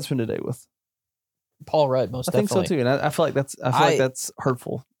 who would you rather spend a day with? Paul Rudd, most definitely. I think so too, and I feel like that's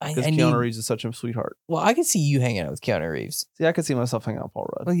hurtful because Keanu Reeves is such a sweetheart. Well, I could see you hanging out with Keanu Reeves. See, I could see myself hanging out with Paul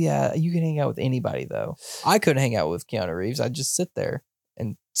Rudd. Well, yeah, you can hang out with anybody though. I couldn't hang out with Keanu Reeves. I'd just sit there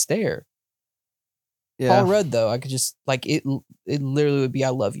and stare. Yeah. Paul Rudd though, I could just like it. It literally would be "I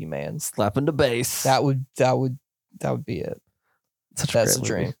love you, man." Slapping the bass. That would be it. That's a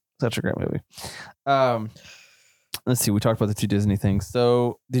dream. Such a great movie. Let's see. We talked about the two Disney things.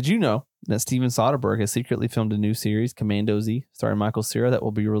 So, did you know that Steven Soderbergh has secretly filmed a new series, Commando Z, starring Michael Cera, that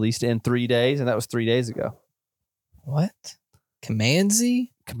will be released in 3 days, and that was 3 days ago. What? Command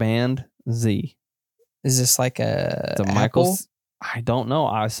Z? Command Z. Is this like a Michael? I don't know.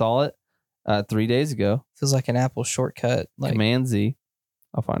 I saw it 3 days ago. Feels like an Apple shortcut. Like, Command Z.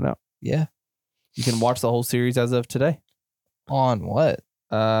 I'll find out. Yeah. You can watch the whole series as of today. On what?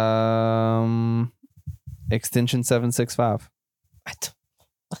 Extension 765. What?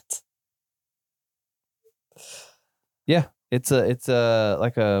 Yeah, it's a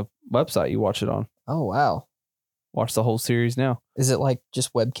like a website you watch it on. Oh wow! Watch the whole series now. Is it like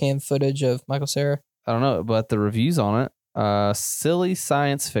just webcam footage of Michael Cera? I don't know, but the reviews on it, silly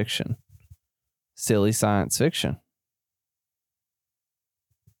science fiction. Silly science fiction.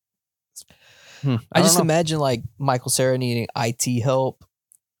 I just imagine like Michael Cera needing IT help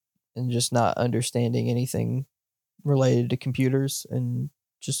and just not understanding anything related to computers and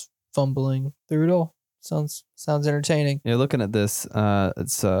just fumbling through it all. Sounds entertaining. Yeah, looking at this,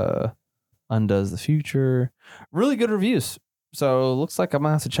 it's Undoes the Future. Really good reviews. So looks like I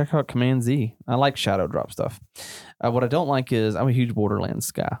might have to check out Command Z. I like shadow drop stuff. What I don't like is I'm a huge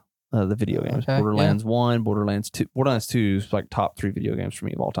Borderlands guy. The video games. Okay, Borderlands 1, Borderlands 2. Borderlands 2 is like top 3 video games for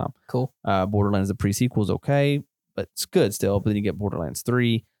me of all time. Cool. Borderlands, the pre-sequel is okay, but it's good still. But then you get Borderlands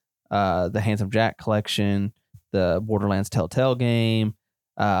 3, the Handsome Jack collection, the Borderlands Telltale game,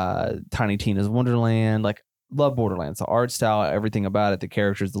 Tiny Tina's Wonderland. Like, love Borderlands. The art style, everything about it, the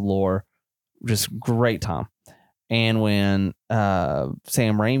characters, the lore. Just great time. And when Sam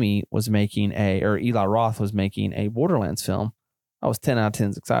Raimi was making Eli Roth was making a Borderlands film, I was 10 out of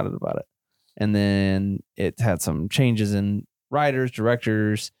 10 excited about it. And then it had some changes in writers,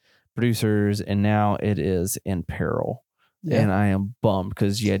 directors, producers, and now it is in peril. Yeah. And I am bummed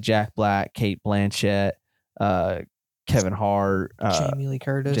because you had Jack Black, Kate Blanchett, Kevin Hart, Jamie Lee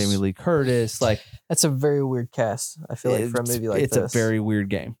Curtis. Like, that's a very weird cast. I feel like for a movie like it's this. a very weird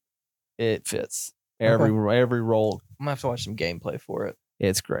game. It fits every role. I'm gonna have to watch some gameplay for it.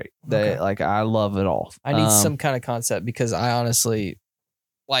 It's great. I love it all. I need some kind of concept because I honestly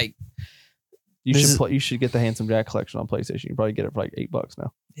like. You should get the Handsome Jack collection on PlayStation. You probably get it for like $8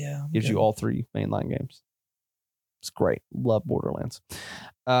 now. Yeah, gives you all 3 mainline games. It's great. Love Borderlands.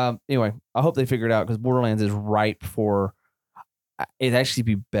 Anyway, I hope they figure it out because Borderlands is ripe for it actually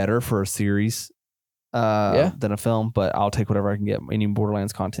be better for a series than a film, but I'll take whatever I can get. Any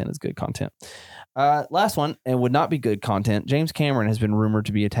Borderlands content is good content. Last one, and would not be good content. James Cameron has been rumored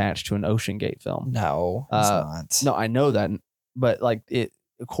to be attached to an Ocean Gate film. No, it's not. No, I know that, but like it,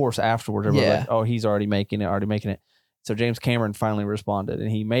 of course, afterwards, everybody's like, oh, he's already making it. So James Cameron finally responded, and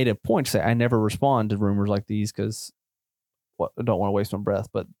he made a point to say, I never respond to rumors like these because I don't want to waste my breath,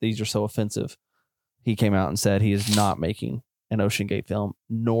 but these are so offensive. He came out and said he is not making an Ocean Gate film,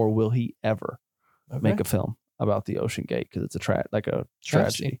 nor will he ever make a film about the Ocean Gate because it's a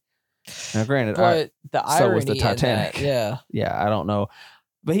tragedy. Now, granted, but the irony so was the Titanic. In that, I don't know,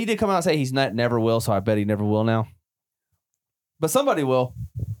 but he did come out and say he's never will. So I bet he never will now. But somebody will.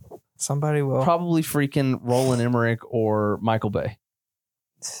 Somebody will. Probably freaking Roland Emmerich or Michael Bay.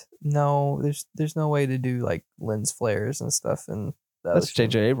 No, there's no way to do like lens flares and stuff. And that's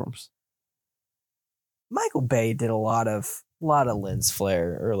J.J. Abrams. Michael Bay did a lot of lens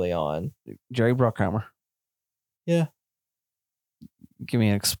flare early on. Jerry Bruckheimer. Yeah. Give me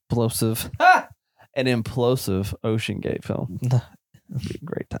an implosive Ocean Gate film. It'd be a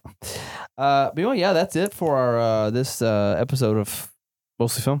great time. But anyway, that's it for our this episode of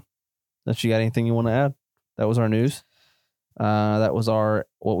Mostly Film. Unless you got anything you want to add. That was our news. That was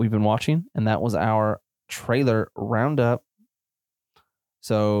what we've been watching, and that was our trailer roundup.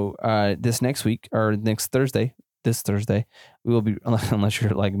 So this next week or this Thursday, we will be, unless you're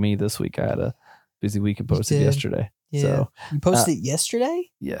like me this week, I had a busy week and posted yesterday. Yeah. So you posted it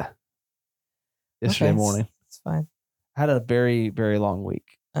yesterday? Yeah. Yesterday morning. It's fine. I had a very, very long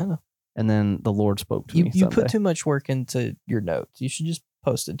week. I know. And then the Lord spoke to me. You put too much work into your notes. You should just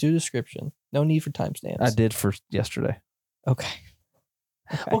post it. Do a description. No need for timestamps. I did for yesterday. Okay.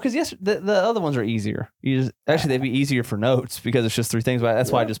 Well, because the other ones are easier. Actually, they'd be easier for notes because it's just 3 things. But that's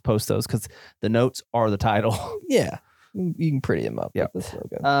why I just post those because the notes are the title. Yeah. You can pretty them up. Yeah. That's real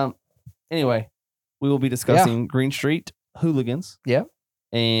good. Anyway, we will be discussing Green Street, Hooligans,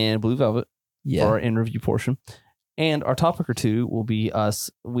 and Blue Velvet for our in review portion. And our topic or 2 will be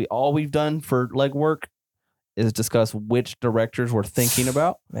us. All we've done for legwork is discuss which directors we're thinking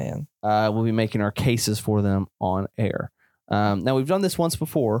about. Man, we'll be making our cases for them on air. Now we've done this once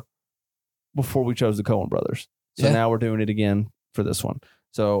before we chose the Coen brothers. So now we're doing it again for this one.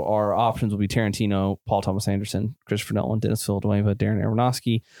 So our options will be Tarantino, Paul Thomas Anderson, Christopher Nolan, Dennis Villeneuve, Darren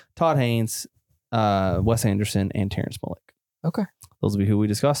Aronofsky, Todd Haynes, Wes Anderson, and Terrence Malick. Okay. Those will be who we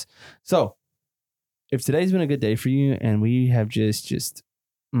discuss. So if today's been a good day for you and we have you're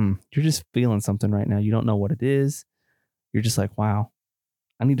just feeling something right now, you don't know what it is. You're just like, wow,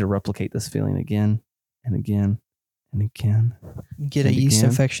 I need to replicate this feeling again and again and again. Get a yeast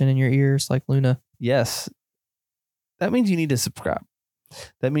infection in your ears like Luna. Yes. That means you need to subscribe.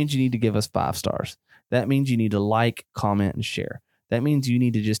 That means you need to give us 5 stars. That means you need to like, comment, and share. That means you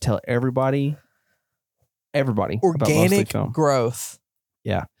need to just tell everybody organic about Mostly Film. Growth.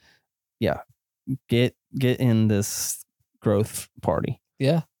 Yeah. Get in this growth party.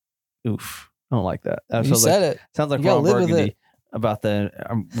 Yeah. Oof. I don't like that. You said it. Sounds like Ron Burgundy about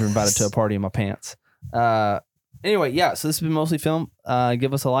I'm invited to a party in my pants. Anyway, so this has been Mostly Film.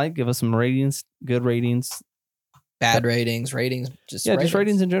 Give us a like. Give us some ratings. Good ratings. Bad ratings. Just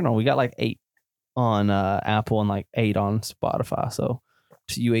ratings in general. We got like 8 on Apple and like 8 on Spotify. So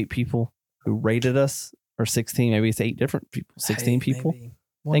to you 8 people who rated us, or 16, maybe it's 8 different people, 16 people. Maybe.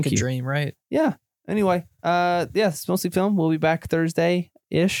 One could dream, right? Yeah. Anyway, it's Mostly Film. We'll be back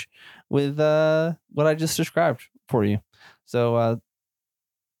Thursday-ish with what I just described for you. So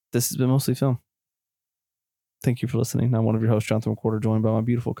this has been Mostly Film. Thank you for listening. I'm one of your hosts, Jonathan McWhorter, joined by my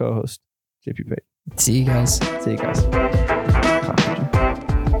beautiful co-host, JP Pate. See you guys. See you guys.